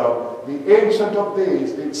cast down, the Ancient of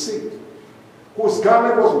Days did sit, whose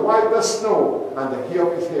garment was white as snow, and the hair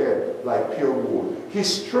of his head like pure wool.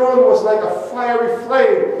 His throne was like a fiery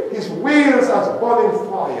flame. His wheels as burning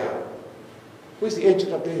fire. Who is the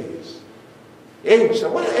Ancient of Days?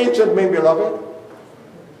 Ancient. What does ancient mean, beloved?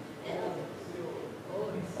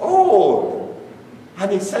 Old.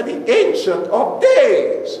 And he said the Ancient of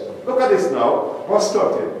Days. Look at this now. Verse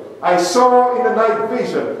 13. I saw in the night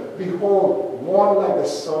vision, behold, one like the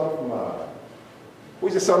Son of Man. Who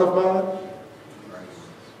is the Son of Man?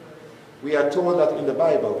 We are told that in the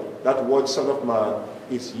Bible, that word Son of Man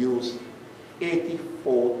is used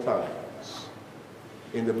 84 times.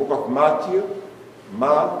 In the book of Matthew,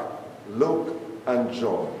 Mark, Luke, and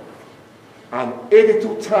John. And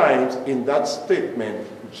 82 times in that statement,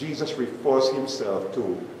 Jesus refers himself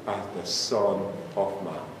to as the Son of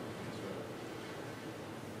Man.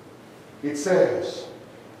 It says,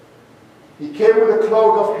 he came with a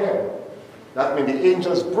cloud of heaven. That means the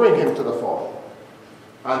angels bring him to the Father.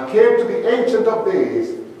 And came to the Ancient of Days,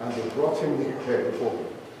 and they brought him here before him.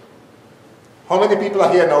 How many people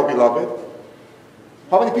are here now, beloved?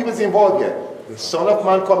 How many people is involved here? The Son of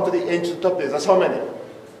Man come to the Ancient of Days. That's how many?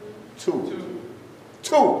 Two.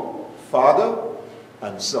 Father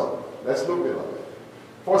and Son. Let's look, beloved.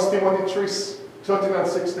 1 Timothy 3:13 and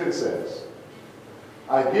 16 says,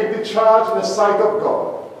 I give the charge in the sight of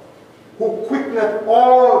God, who quickeneth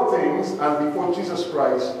all things, and before Jesus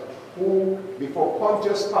Christ, who before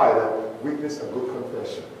Pontius Pilate witnessed a good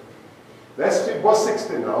confession. Let's read verse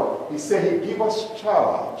 16 now. He said he give us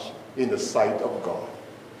charge in the sight of God.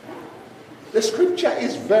 The scripture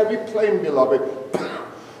is very plain, beloved.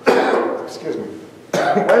 Excuse me.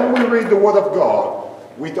 When we read the word of God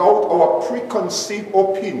without our preconceived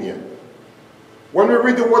opinion, when we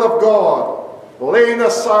read the word of God, laying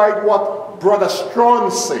aside what Brother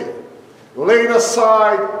Strong said, laying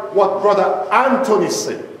aside what Brother Anthony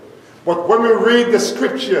said, but when we read the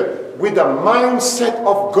scripture with the mindset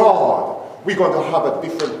of God, we're going to have a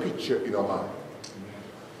different picture in our mind.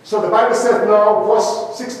 So the Bible says now,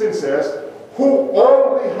 verse 16 says, who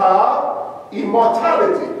only have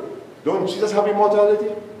immortality. Don't Jesus have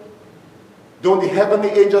immortality? Don't the heavenly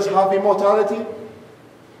angels have immortality?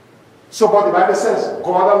 So but the Bible says,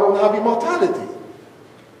 God alone have immortality.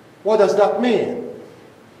 What does that mean?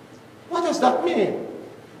 What does that mean?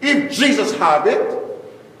 If Jesus have it,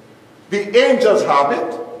 the angels have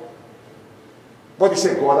it, but he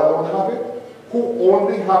said God alone have it, who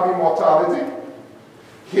only have immortality.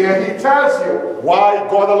 Here he tells you why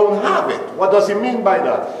God alone have it. What does he mean by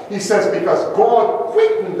that? He says because God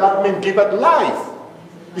quickened, that means giveth life.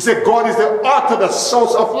 He said God is the author, the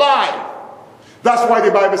source of life. That's why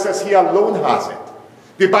the Bible says he alone has it.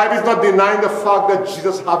 The Bible is not denying the fact that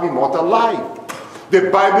Jesus have immortal life. The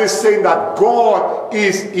Bible is saying that God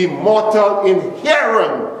is immortal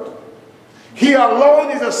inherent. He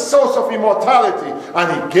alone is the source of immortality,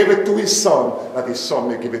 and he gave it to his Son, that his Son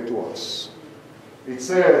may give it to us. It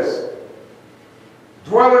says,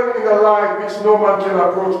 dwelling in the light which no man can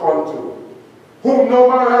approach unto, whom no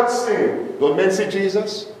man hath seen. Don't men see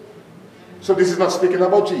Jesus? So this is not speaking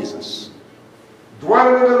about Jesus.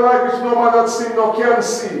 Dwelling in the light which no man hath seen nor can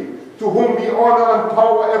see, to whom be honor and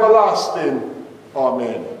power everlasting.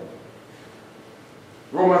 Amen.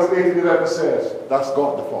 Romans 8:11 says, that's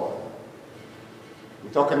God the Father.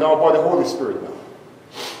 We're talking now about the Holy Spirit now.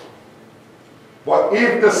 But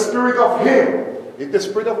if the Spirit of him, if the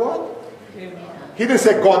Spirit of what? Him. He didn't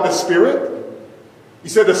say God the Spirit. He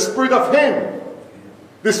said the Spirit of him.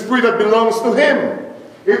 The Spirit that belongs to him.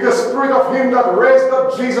 If the Spirit of him that raised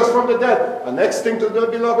up Jesus from the dead. And next thing to do,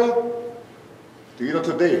 beloved, do you know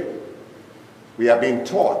today, we are being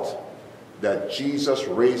taught that Jesus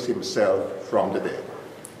raised himself from the dead.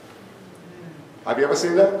 Have you ever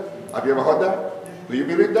seen that? Have you ever heard that? Do you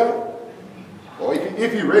believe that? Or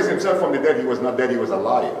if he raised himself from the dead, he was not dead, he was a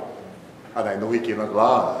liar. And I know he cannot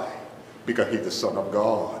lie, because he's the Son of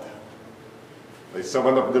God. The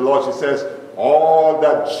servant of the Lord, she says, all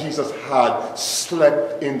that Jesus had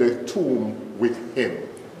slept in the tomb with him.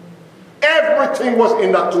 Everything was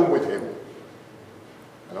in that tomb with him.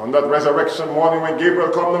 And on that resurrection morning when Gabriel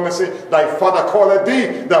comes to him and says, thy Father calleth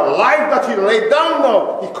thee, the life that he laid down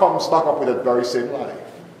now, he comes back up with that very same life.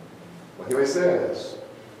 But here he says,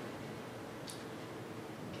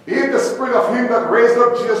 if the Spirit of him that raised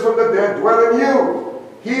up Jesus from the dead dwell in you,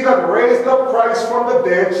 he that raised up Christ from the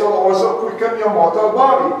dead shall also quicken your mortal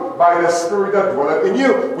body by the Spirit that dwelleth in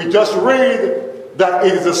you. We just read that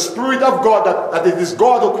it is the Spirit of God, that it is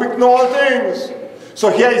God who quickens all things. So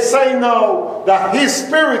here he's saying now that his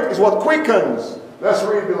Spirit is what quickens. Let's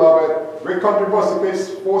read, beloved. Great Country Verse,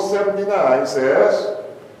 page 479 says,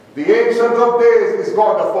 the Ancient of Days is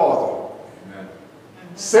God the Father. Amen.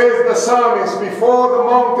 Says the psalmist, before the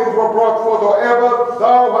mountains were brought forth, or ever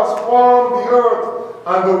thou hast formed the earth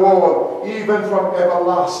and the world, even from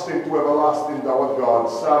everlasting to everlasting thou art God.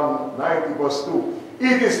 Psalm 90 verse 2.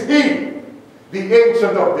 It is He, the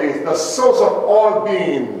Ancient of Days, the source of all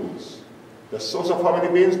beings. The source of how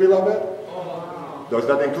many beings, beloved? Does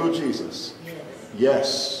that include Jesus?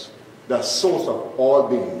 Yes. The source of all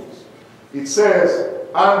beings. It says,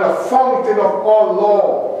 and the fountain of all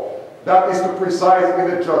law, that is to preside in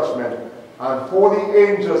the judgment, and holy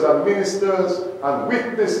angels and ministers and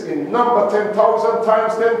witness in number 10,000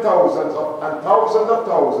 times 10,000 and thousands of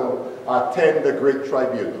thousands attend the great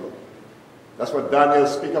tribunal. That's what Daniel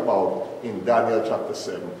speaks about in Daniel chapter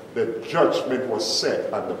 7. The judgment was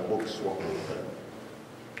set and the books were opened.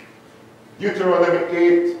 Deuteronomy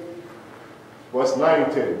 8 verse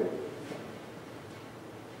 19.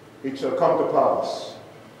 It shall come to pass,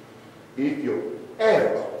 if you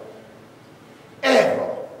ever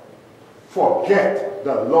forget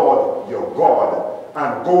the Lord your God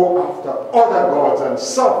and go after other gods and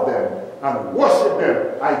serve them and worship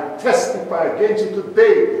them, I testify against you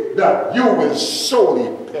today that you will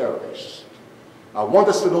surely perish. I want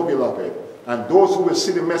us to know, beloved, and those who will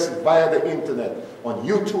see the message via the internet, on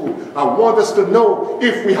YouTube, I want us to know,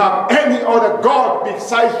 if we have any other God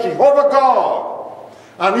besides Jehovah God,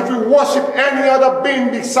 and if we worship any other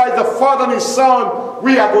being besides the Father and His Son,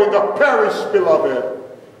 we are going to perish, beloved.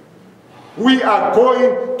 We are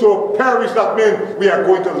going to perish. That means we are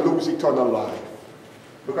going to lose eternal life.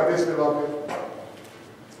 Look at this, beloved.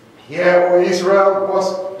 Hear, O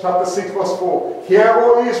Israel, chapter 6, verse 4. Hear,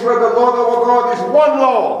 O Israel, the Lord our God is one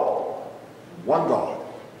Lord. One God.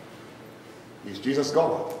 Is Jesus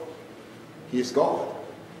God? He is God.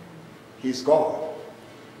 He is God.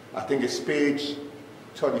 I think it's page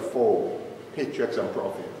 34, Patriarchs and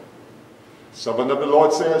Prophets. Servant of the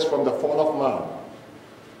Lord says, from the fall of man,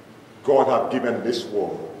 God hath given this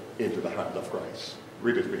world into the hand of Christ.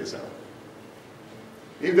 Read it for yourself.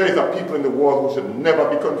 If there is a people in the world who should never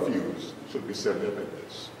be confused, should be Seventh-day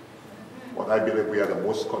Adventists. But I believe we are the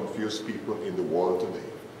most confused people in the world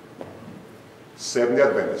today. Seventh-day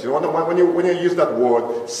Adventists. You know, when you use that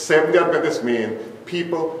word, Seventh-day Adventists mean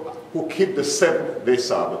people who keep the seventh-day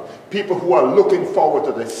Sabbath. People who are looking forward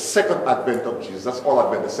to the second advent of Jesus. That's all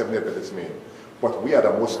Adventists, Seventh-day Adventists mean. But we are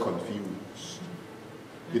the most confused.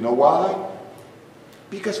 You know why?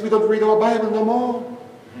 Because we don't read our Bible no more.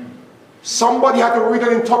 Somebody had to read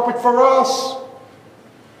and interpret for us.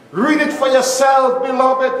 Read it for yourself,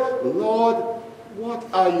 beloved. Lord, what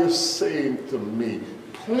are you saying to me?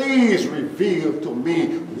 Please reveal to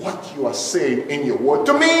me what you are saying in your word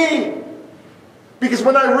to me. Because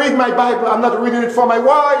when I read my Bible, I'm not reading it for my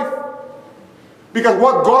wife. Because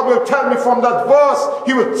what God will tell me from that verse,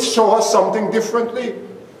 He will show us something differently.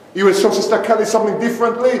 He will show Sister Kelly something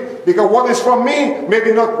differently. Because what is from me,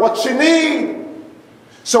 maybe not what she needs.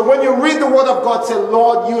 So when you read the Word of God, say,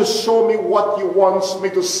 Lord, you show me what you want me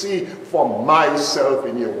to see for myself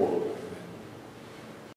in your word.